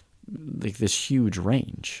like this huge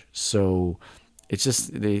range. So it's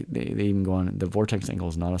just, they even go on, the vortex angle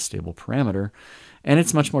is not a stable parameter, and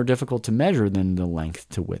it's much more difficult to measure than the length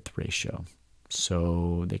to width ratio.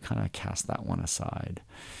 So they kind of cast that one aside.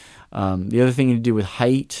 The other thing to do with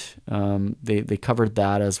height, they covered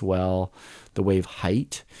that as well, the wave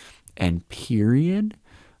height and period.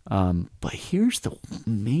 But here's the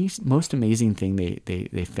most amazing thing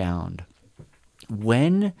they found.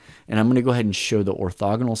 And I'm going to go ahead and show the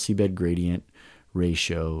orthogonal seabed gradient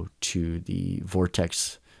ratio to the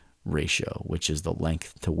vortex ratio, which is the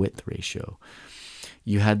length to width ratio.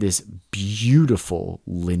 You had this beautiful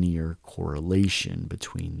linear correlation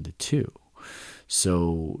between the two.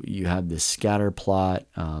 So you have this scatter plot,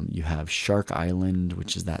 you have Shark Island,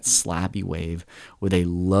 which is that slappy wave with a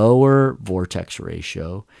lower vortex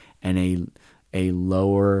ratio and a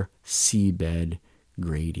lower seabed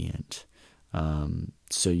gradient.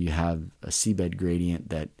 So you have a seabed gradient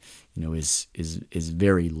that is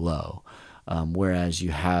very low, whereas you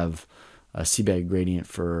have a seabed gradient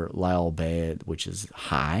for Lyell Bay, which is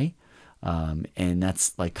high, and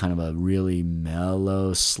that's like kind of a really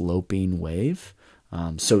mellow sloping wave.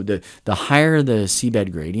 So the higher the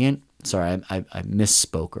seabed gradient, sorry, I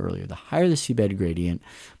misspoke earlier. The higher the seabed gradient,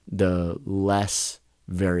 the less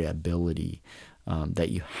variability that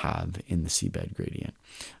you have in the seabed gradient.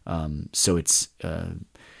 So it's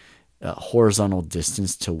a horizontal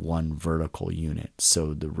distance to one vertical unit.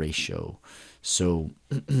 So the ratio. So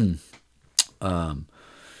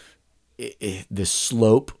the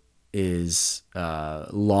slope is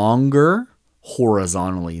longer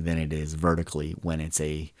horizontally than it is vertically when it's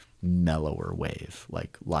a mellower wave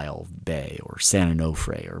like Lyell Bay or San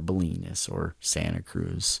Onofre or Bolinas or Santa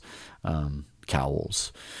Cruz,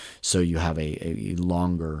 Cowles. So you have a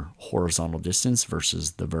longer horizontal distance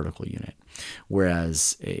versus the vertical unit,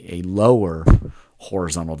 whereas a lower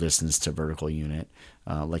horizontal distance to vertical unit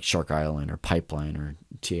like Shark Island or Pipeline or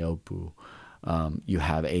Teahupo'o, you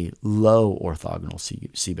have a low orthogonal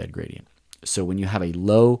seabed gradient. So when you have a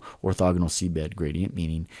low orthogonal seabed gradient,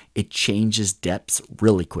 meaning it changes depths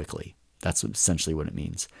really quickly, that's essentially what it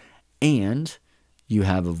means. And you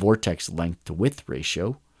have a vortex length to width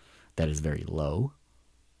ratio that is very low,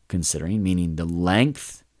 meaning the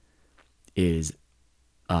length is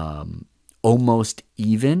almost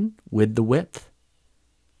even with the width.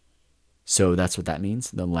 So that's what that means.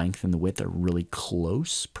 The length and the width are really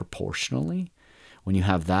close proportionally. When you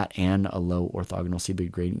have that and a low orthogonal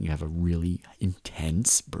seabed gradient, you have a really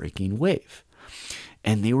intense braking wave.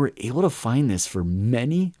 And they were able to find this for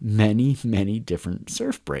many, many, many different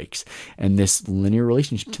surf breaks and this linear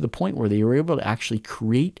relationship to the point where they were able to actually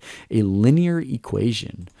create a linear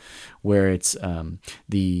equation where it's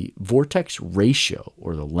the vortex ratio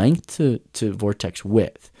or the length to vortex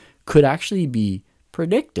width could actually be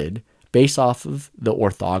predicted based off of the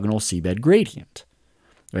orthogonal seabed gradient.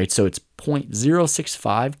 Right, so it's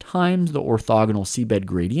 0.065 times the orthogonal seabed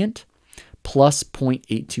gradient plus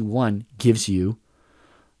 0.821 gives you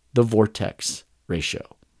the vortex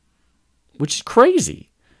ratio, which is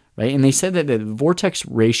crazy, right? And they said that the vortex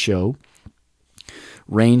ratio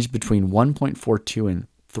ranged between 1.42 and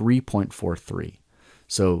 3.43.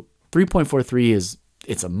 So 3.43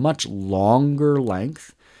 it's a much longer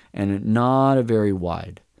length and not a very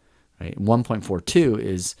wide, right? 1.42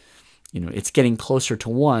 is, it's getting closer to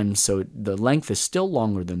 1, so the length is still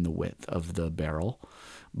longer than the width of the barrel,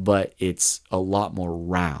 but it's a lot more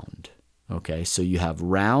round. Okay, so you have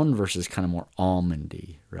round versus kind of more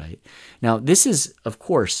almondy, right? Now, this is, of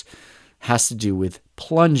course, has to do with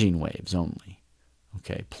plunging waves only.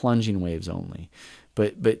 Okay, plunging waves only.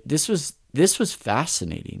 But this was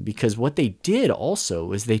fascinating, because what they did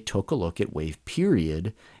also is they took a look at wave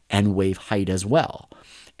period and wave height as well.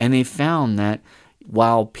 And they found that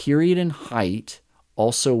while period and height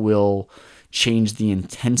also will change the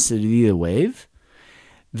intensity of the wave,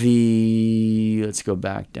 let's go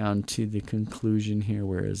back down to the conclusion here.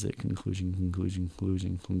 Where is it? Conclusion.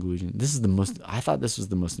 I thought this was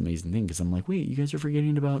the most amazing thing, because I'm like, wait, you guys are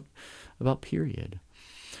forgetting about period.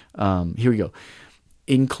 Here we go.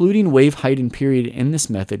 Including wave height and period in this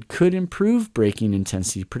method could improve breaking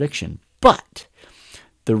intensity prediction, but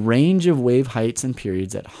the range of wave heights and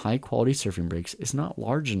periods at high quality surfing breaks is not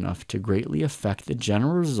large enough to greatly affect the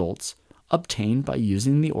general results obtained by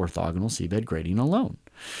using the orthogonal seabed gradient alone.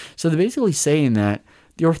 So they're basically saying that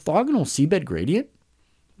the orthogonal seabed gradient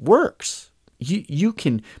works. You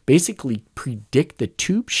can basically predict the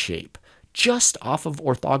tube shape just off of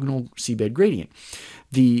orthogonal seabed gradient.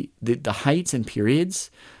 The heights and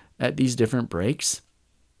periods at these different breaks,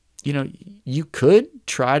 you could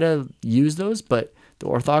try to use those, but the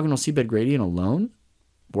orthogonal seabed gradient alone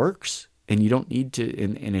works, and you don't need to,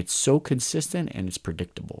 and it's so consistent and it's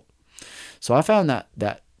predictable. So I found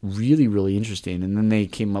that really, really interesting. And then they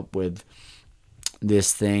came up with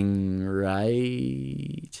this thing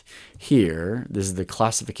right here. This is the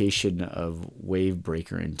classification of wave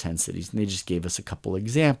breaker intensities, and they just gave us a couple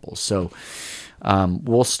examples. So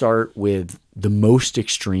we'll start with the most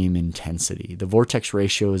extreme intensity. The vortex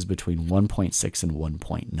ratio is between 1.6 and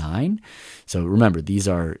 1.9. So remember, these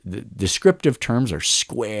are the descriptive terms are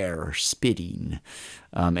square or spitting.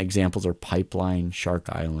 Examples are Pipeline, Shark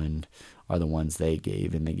Island are the ones they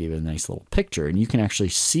gave, and they gave a nice little picture, and you can actually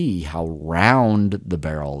see how round the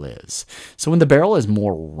barrel is. So when the barrel is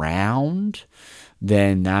more round,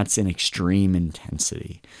 then that's an extreme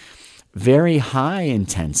intensity. Very high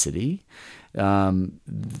intensity,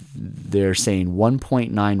 they're saying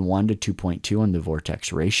 1.91 to 2.2 on the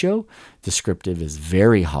vortex ratio. Descriptive is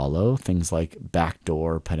very hollow, things like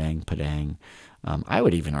backdoor, padang. I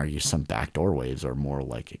would even argue some backdoor waves are more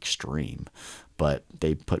like extreme, but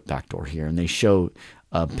they put backdoor here, and they show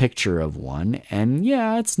a picture of one, and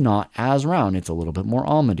yeah, it's not as round. It's a little bit more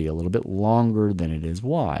almondy, a little bit longer than it is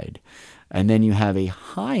wide. And then you have a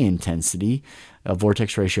high intensity, a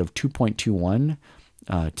vortex ratio of 2.21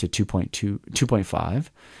 to 2.5,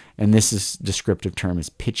 and this is descriptive term is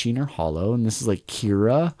pitching or hollow, and this is like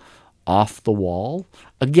Kira, off the wall.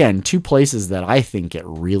 Again, two places that I think get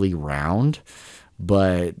really round,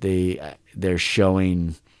 but they're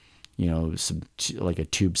showing, some like a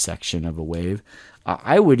tube section of a wave.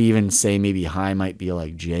 I would even say maybe high might be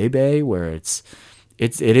like J-Bay, where it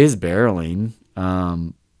is barreling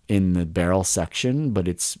in the barrel section, but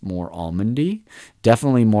it's more almondy.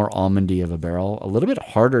 Definitely more almondy of a barrel. A little bit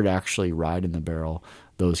harder to actually ride in the barrel,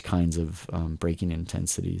 those kinds of braking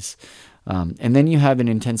intensities. And then you have an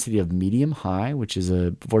intensity of medium high, which is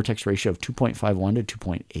a vortex ratio of 2.51 to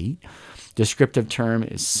 2.8. Descriptive term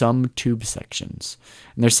is some tube sections.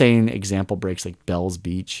 And they're saying example breaks like Bells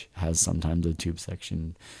Beach has sometimes a tube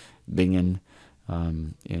section, Bingan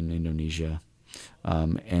in Indonesia.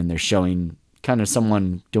 And they're showing kind of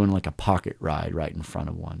someone doing like a pocket ride right in front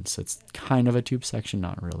of one. So it's kind of a tube section,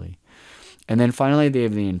 not really. And then finally, they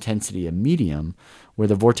have the intensity of medium, where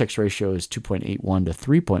the vortex ratio is 2.81 to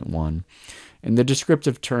 3.1. And the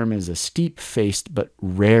descriptive term is a steep-faced but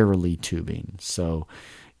rarely tubing. So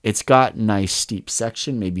it's got nice steep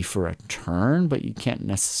section, maybe for a turn, but you can't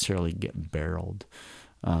necessarily get barreled.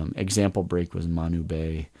 Example break was Manu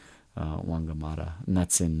Bay, Wangamata, and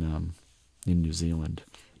that's in New Zealand.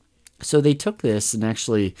 So they took this and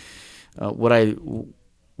actually,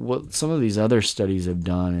 what some of these other studies have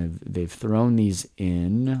done, they've thrown these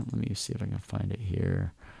in. Let me see if I can find it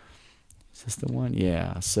here. Is this the one?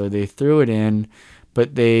 Yeah. So they threw it in,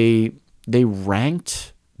 but they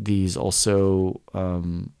ranked these also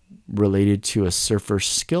related to a surfer's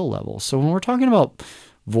skill level. So when we're talking about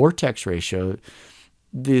vortex ratio,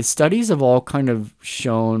 the studies have all kind of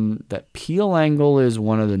shown that peel angle is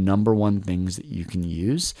one of the number one things that you can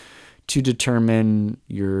use to determine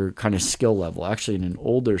your kind of skill level. Actually, in an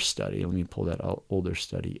older study, let me pull that older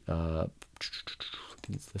study up. I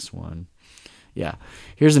think it's this one. Yeah.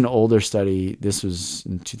 Here's an older study. This was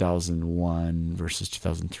in 2001 versus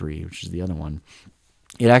 2003, which is the other one.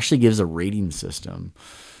 It actually gives a rating system.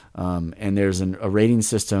 And there's a rating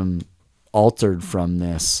system altered from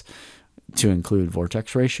this to include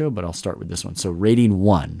Vortex Ratio, but I'll start with this one. So rating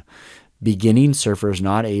 1, beginning surfers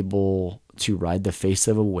not able to ride the face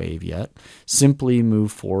of a wave yet, simply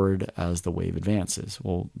move forward as the wave advances.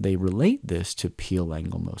 Well, they relate this to peel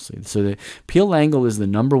angle mostly. So the peel angle is the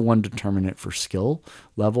number one determinant for skill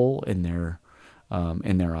level in their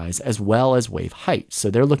eyes, as well as wave height. So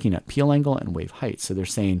they're looking at peel angle and wave height. So they're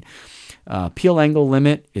saying peel angle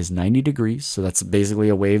limit is 90 degrees. So that's basically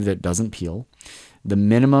a wave that doesn't peel. The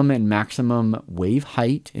minimum and maximum wave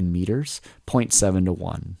height in meters, 0.7 to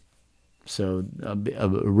 1. So a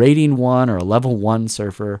rating 1 or a level 1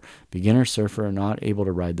 surfer, beginner surfer, not able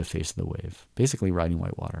to ride the face of the wave, basically riding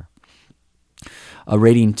whitewater. A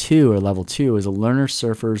rating 2 or level 2 is a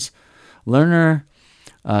surfers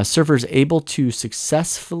able to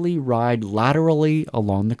successfully ride laterally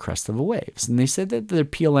along the crest of a wave. And they said that their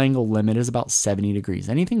peel angle limit is about 70 degrees.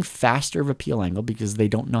 Anything faster of a peel angle, because they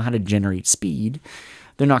don't know how to generate speed,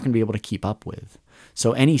 they're not going to be able to keep up with.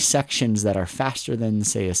 So any sections that are faster than,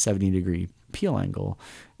 say, a 70-degree peel angle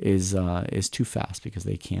is too fast because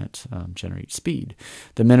they can't generate speed.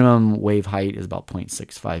 The minimum wave height is about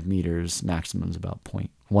 0.65 meters. Maximum is about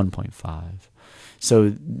 1.5.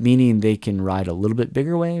 So meaning they can ride a little bit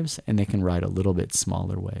bigger waves and they can ride a little bit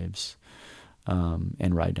smaller waves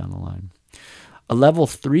and ride down the line. A level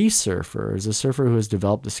 3 surfer is a surfer who has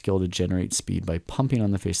developed the skill to generate speed by pumping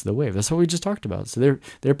on the face of the wave. That's what we just talked about. So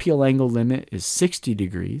their peel angle limit is 60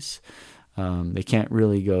 degrees. They can't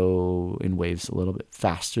really go in waves a little bit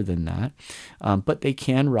faster than that, but they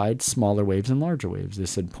can ride smaller waves and larger waves. They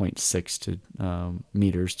said 0.6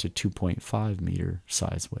 meters to 2.5 meter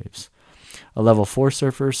size waves. A level 4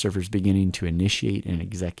 surfers beginning to initiate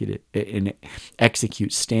and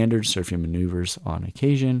execute standard surfing maneuvers on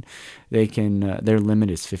occasion. They can their limit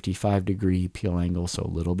is 55-degree peel angle, so a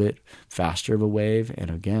little bit faster of a wave, and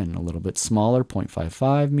again a little bit smaller,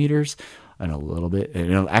 0.55 meters,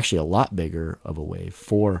 and actually a lot bigger of a wave,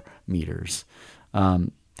 4 meters.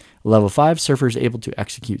 Level 5 surfers able to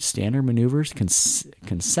execute standard maneuvers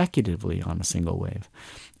consecutively on a single wave.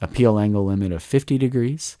 A peel angle limit of 50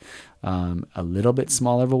 degrees, a little bit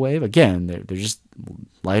smaller of a wave. Again, they're just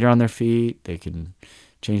lighter on their feet. They can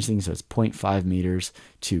change things, so it's 0.5 meters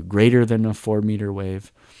to greater than a 4-meter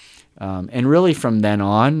wave. And really from then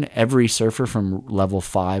on, every surfer from level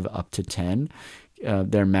 5 up to 10,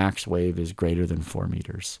 their max wave is greater than 4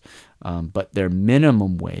 meters. But their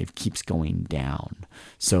minimum wave keeps going down.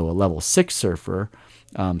 So a level 6 surfer,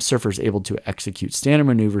 surfers able to execute standard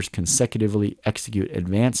maneuvers, consecutively execute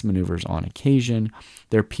advanced maneuvers on occasion.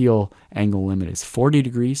 Their peel angle limit is 40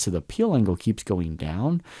 degrees, so the peel angle keeps going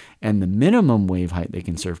down, and the minimum wave height they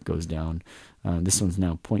can surf goes down. This one's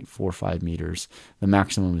now 0.45 meters. The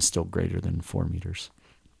maximum is still greater than 4 meters.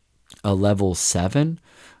 A level 7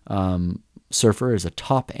 surfer is a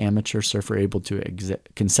top amateur surfer able to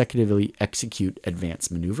consecutively execute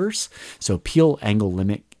advanced maneuvers. So peel angle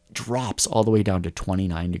limit drops all the way down to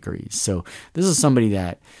 29 degrees. So this is somebody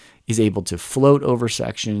that is able to float over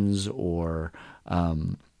sections or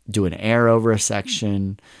do an air over a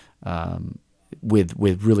section with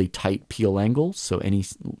really tight peel angles. So any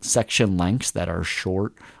section lengths that are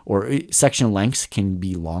short, or section lengths can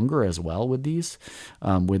be longer as well with these,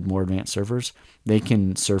 with more advanced surfers. They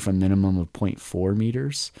can surf a minimum of 0.4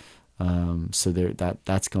 meters. So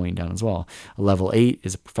that's going down as well. A level 8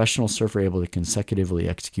 is a professional surfer able to consecutively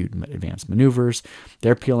execute advanced maneuvers.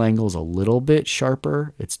 Their peel angle is a little bit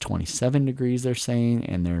sharper. It's 27 degrees, they're saying,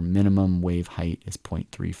 and their minimum wave height is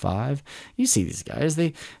 0.35. You see these guys,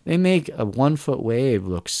 they make a 1-foot wave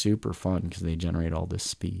look super fun because they generate all this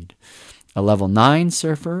speed. A level 9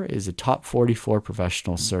 surfer is a top 44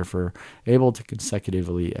 professional surfer able to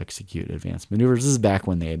consecutively execute advanced maneuvers. This is back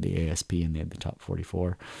when they had the ASP and they had the top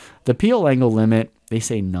 44. The peel angle limit, they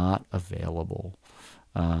say not available,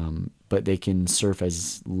 but they can surf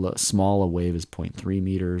as small a wave as 0.3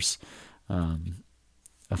 meters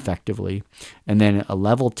effectively. And then a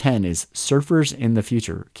level 10 is surfers in the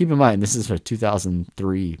future. Keep in mind, this is a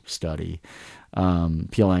 2003 study.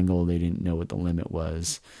 Peel angle, they didn't know what the limit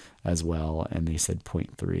was as well, and they said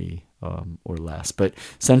 0.3 or less. But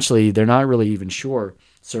essentially, they're not really even sure,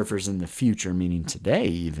 surfers in the future, meaning today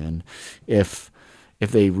even, if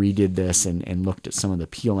they redid this and looked at some of the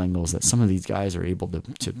peel angles that some of these guys are able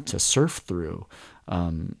to surf through,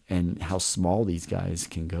 and how small these guys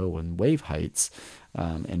can go in wave heights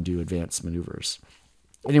and do advanced maneuvers.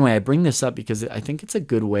 Anyway, I bring this up because I think it's a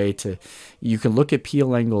good way you can look at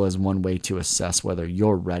peel angle as one way to assess whether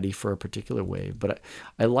you're ready for a particular wave. But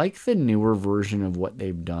I like the newer version of what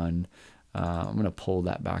they've done. I'm going to pull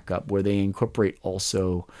that back up, where they incorporate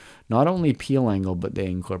also not only peel angle, but they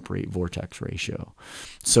incorporate vortex ratio.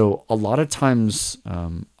 So a lot of times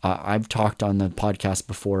I've talked on the podcast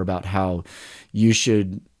before about how you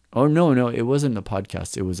should, oh, no, it wasn't a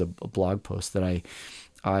podcast. It was a blog post that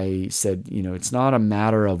I said, it's not a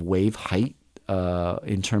matter of wave height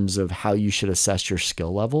in terms of how you should assess your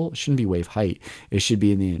skill level. It shouldn't be wave height. It should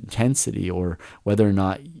be in the intensity, or whether or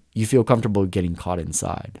not you feel comfortable getting caught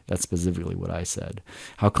inside. That's specifically what I said.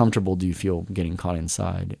 How comfortable do you feel getting caught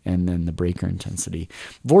inside? And then the breaker intensity.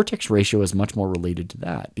 Vortex ratio is much more related to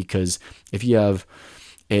that, because if you have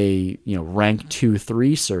a rank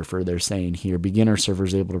 2-3 surfer, they're saying here, beginner surfer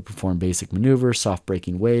is able to perform basic maneuvers, soft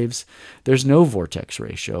breaking waves. There's no vortex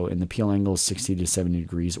ratio, and the peel angle is 60 to 70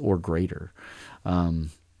 degrees or greater.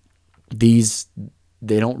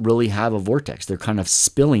 They don't really have a vortex. They're kind of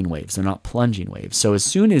spilling waves. They're not plunging waves. So as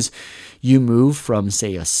soon as you move from,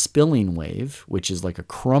 say, a spilling wave, which is like a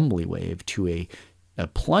crumbly wave, to a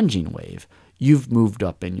plunging wave, you've moved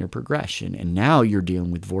up in your progression, and now you're dealing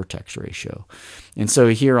with vortex ratio. And so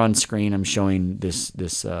here on screen, I'm showing this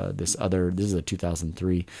is a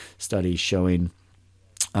 2003 study showing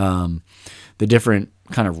the different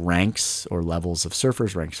kind of ranks or levels of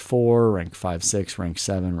surfers: ranks 4, rank 5, 6, rank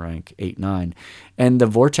 7, rank 8, 9, and the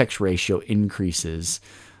vortex ratio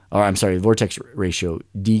vortex ratio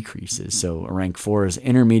decreases. So a rank 4 is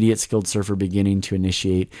intermediate skilled surfer, beginning to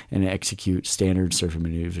initiate and execute standard surfing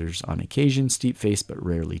maneuvers on occasion, steep face but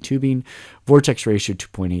rarely tubing. Vortex ratio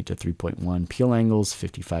 2.8 to 3.1. Peel angles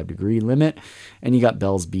 55 degree limit, and you got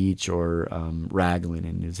Bell's Beach or Raglan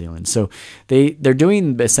in New Zealand. So they're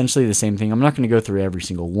doing essentially the same thing. I'm not going to go through every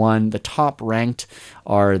single one. The top ranked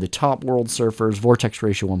are the top world surfers. Vortex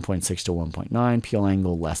ratio 1.6 to 1.9. Peel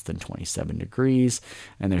angle less than 27 degrees,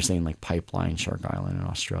 and they're saying like Pipeline, Shark Island in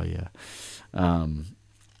Australia,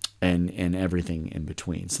 and everything in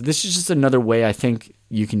between. So this is just another way I think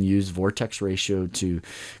you can use vortex ratio to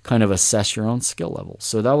kind of assess your own skill level.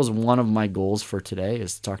 So that was one of my goals for today,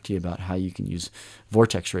 is to talk to you about how you can use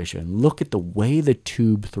vortex ratio and look at the way the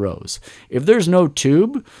tube throws. If there's no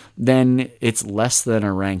tube, then it's less than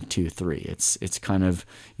a rank 2-3. It's kind of,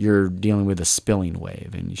 you're dealing with a spilling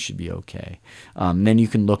wave, and you should be okay. Then you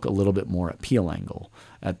can look a little bit more at peel angle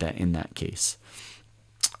in that case.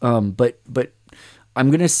 But I'm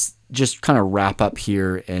going to just kind of wrap up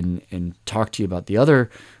here and talk to you about the other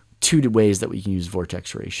two ways that we can use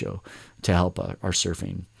vortex ratio to help our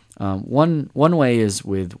surfing. One way is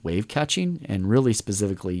with wave catching, and really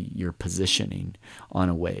specifically your positioning on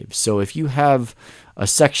a wave. So if you have a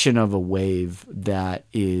section of a wave that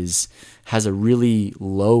has a really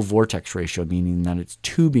low vortex ratio, meaning that it's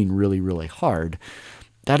tubing really, really hard,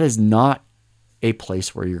 that is not a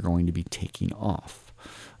place where you're going to be taking off.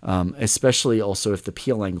 Especially also if the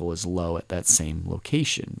peel angle is low at that same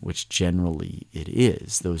location, which generally it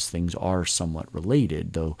is. Those things are somewhat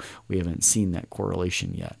related, though we haven't seen that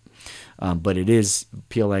correlation yet. But it is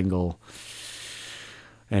peel angle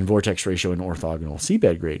and vortex ratio and orthogonal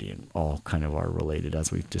seabed gradient all kind of are related,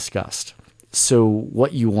 as we've discussed. So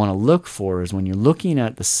what you want to look for is, when you're looking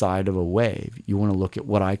at the side of a wave, you want to look at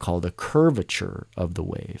what I call the curvature of the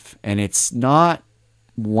wave. And it's not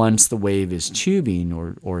once the wave is tubing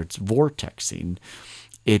or it's vortexing,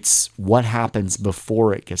 it's what happens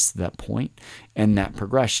before it gets to that point and that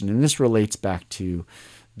progression. And this relates back to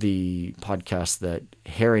the podcast that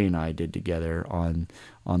Harry and I did together on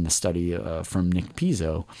the study from Nick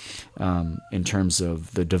Pizzo in terms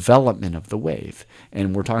of the development of the wave.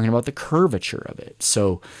 And we're talking about the curvature of it.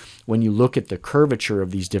 So when you look at the curvature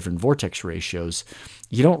of these different vortex ratios,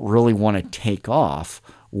 you don't really want to take off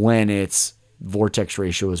when its vortex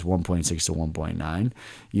ratio is 1.6 to 1.9.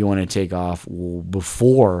 You want to take off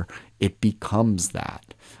before it becomes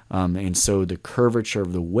that. And so the curvature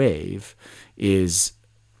of the wave is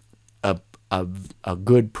a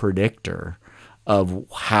good predictor of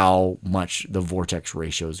how much the vortex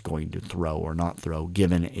ratio is going to throw or not throw,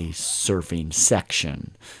 given a surfing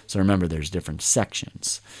section. So remember, there's different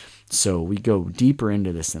sections. So we go deeper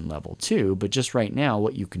into this in level 2, but just right now,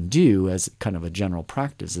 what you can do as kind of a general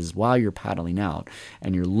practice is, while you're paddling out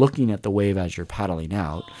and you're looking at the wave as you're paddling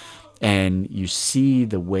out, and you see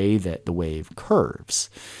the way that the wave curves,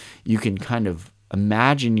 you can kind of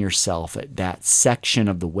imagine yourself at that section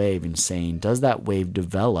of the wave and saying, does that wave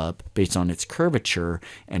develop based on its curvature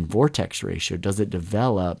and vortex ratio? Does it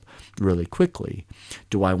develop really quickly?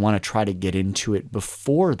 Do I want to try to get into it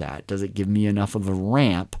before that? Does it give me enough of a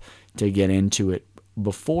ramp to get into it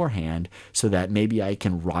beforehand so that maybe I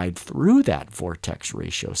can ride through that vortex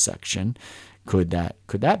ratio section. Could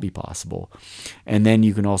that be possible? And then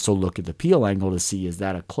you can also look at the peel angle to see, is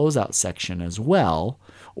that a closeout section as well,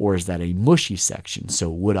 or is that a mushy section? So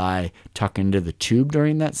would I tuck into the tube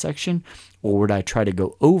during that section, or would I try to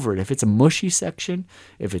go over it? If it's a mushy section,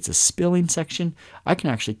 if it's a spilling section, I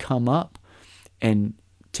can actually come up and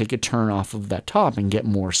take a turn off of that top and get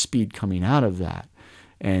more speed coming out of that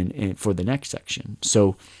and for the next section.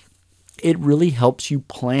 So it really helps you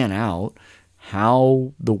plan out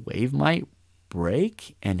how the wave might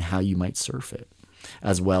break and how you might surf it,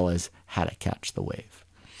 as well as how to catch the wave.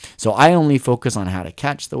 So I only focus on how to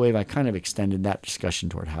catch the wave. I kind of extended that discussion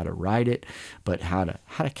toward how to ride it, but how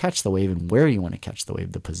to catch the wave and where you want to catch the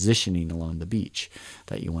wave, the positioning along the beach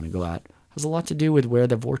that you want to go at, has a lot to do with where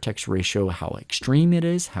the vortex ratio, how extreme it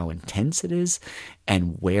is, how intense it is,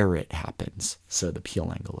 and where it happens. So the peel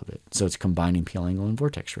angle of it. So it's combining peel angle and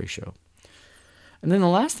vortex ratio. And then the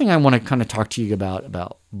last thing I want to kind of talk to you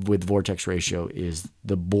about with vortex ratio is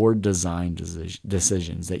the board design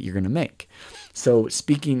decisions that you're going to make. So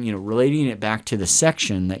speaking, relating it back to the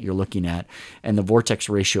section that you're looking at and the vortex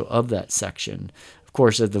ratio of that section. Of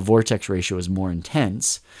course, if the vortex ratio is more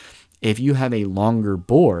intense, if you have a longer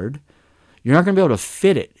board, you're not going to be able to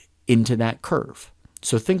fit it into that curve.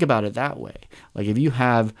 So think about it that way. Like if you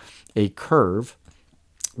have a curve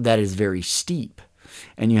that is very steep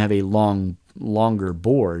and you have a longer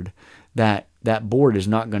board, that board is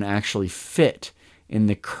not going to actually fit in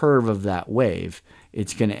the curve of that wave.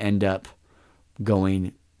 It's going to end up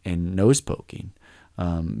going and nose poking,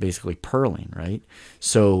 basically purling, right?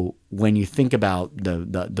 So when you think about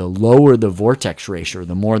the lower the vortex ratio,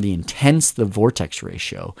 the more the intense the vortex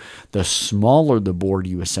ratio, the smaller the board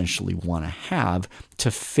you essentially want to have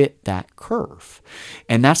to fit that curve.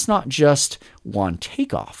 And that's not just one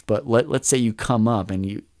takeoff, but let's say you come up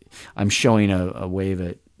and I'm showing a wave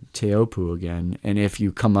at Teopu again, and if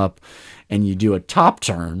you come up and you do a top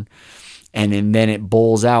turn and then it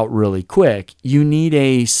bowls out really quick, you need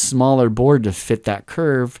a smaller board to fit that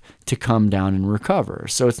curve to come down and recover.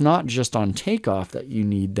 So it's not just on takeoff that you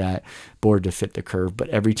need that board to fit the curve, but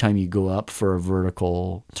every time you go up for a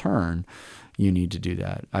vertical turn, you need to do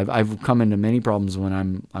that. I've come into many problems when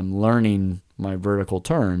I'm learning my vertical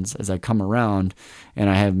turns as I come around and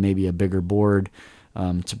I have maybe a bigger board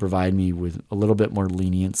to provide me with a little bit more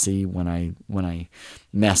leniency when I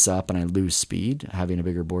mess up and I lose speed. Having a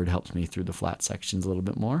bigger board helps me through the flat sections a little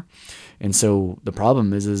bit more. And so the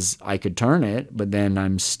problem is I could turn it, but then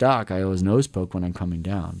I'm stuck. I always nose poke when I'm coming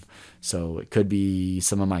down. So it could be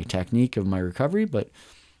some of my technique of my recovery, but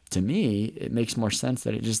to me, it makes more sense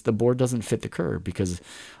that the board doesn't fit the curve, because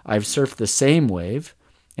I've surfed the same wave,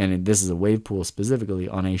 and this is a wave pool specifically,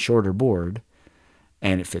 on a shorter board,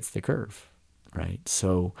 and it fits the curve. Right.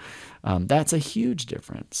 So that's a huge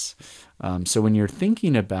difference. So when you're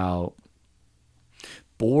thinking about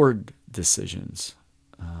board decisions,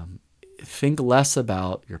 think less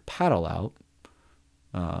about your paddle out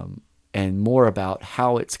and more about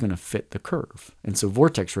how it's going to fit the curve. And so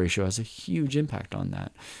vortex ratio has a huge impact on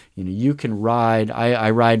that. You can ride,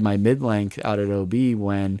 I ride my mid-length out at OB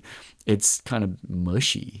when it's kind of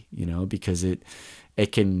mushy, because it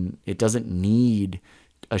doesn't need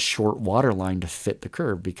a short water line to fit the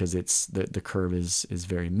curve, because the curve is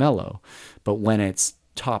very mellow. But when it's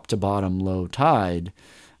top to bottom low tide,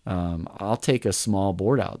 I'll take a small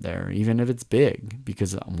board out there, even if it's big,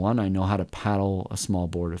 because one, I know how to paddle a small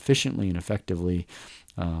board efficiently and effectively,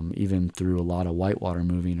 even through a lot of whitewater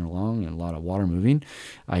moving along and a lot of water moving.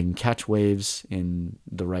 I can catch waves in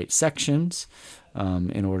the right sections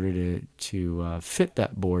in order to fit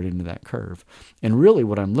that board into that curve. And really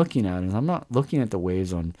what I'm looking at is I'm not looking at the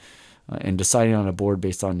waves on and deciding on a board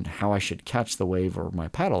based on how I should catch the wave or my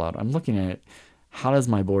paddle out. I'm looking at how does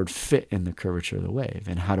my board fit in the curvature of the wave,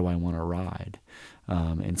 and how do I want to ride?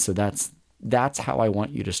 And so that's how I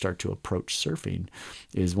want you to start to approach surfing,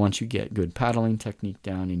 is once you get good paddling technique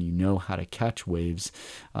down and you know how to catch waves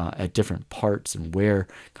at different parts and where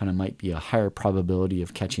kind of might be a higher probability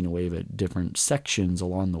of catching a wave at different sections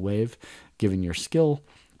along the wave, given your skill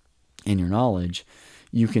and your knowledge,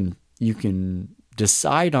 you can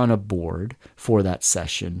decide on a board for that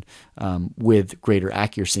session with greater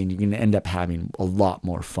accuracy, and you can end up having a lot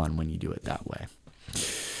more fun when you do it that way.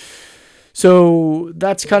 So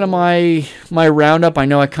that's kind of my roundup. I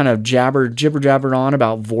know I kind of jibber-jabbered on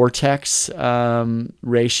about vortex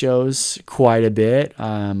ratios quite a bit.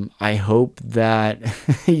 I hope that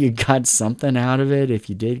you got something out of it. If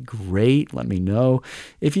you did, great. Let me know.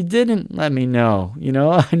 If you didn't, let me know.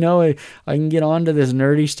 I know I can get onto this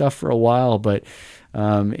nerdy stuff for a while, but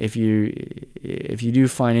if you do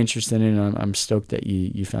find interest in it, I'm stoked that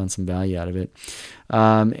you found some value out of it.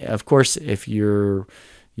 Of course, if you're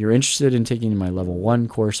interested in taking my level 1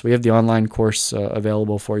 course, we have the online course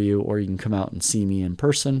available for you, or you can come out and see me in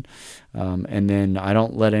person. And then I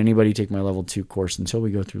don't let anybody take my level 2 course until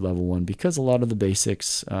we go through level 1, because a lot of the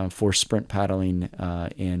basics for sprint paddling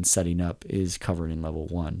and setting up is covered in level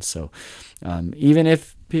 1. So even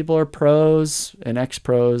if people are pros and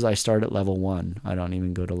ex-pros, I start at level 1. I don't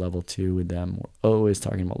even go to level 2 with them. We're always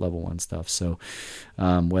talking about level 1 stuff. So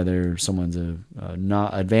whether someone's a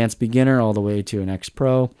not advanced beginner all the way to an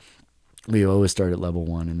ex-pro, we always start at level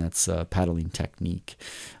 1, and that's paddling technique.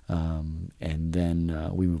 And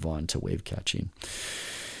then we move on to wave catching.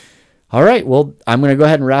 All right, well, I'm going to go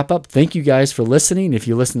ahead and wrap up. Thank you guys for listening. If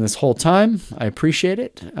you listened this whole time, I appreciate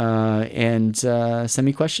it. And send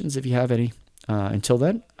me questions if you have any. Until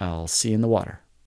then, I'll see you in the water.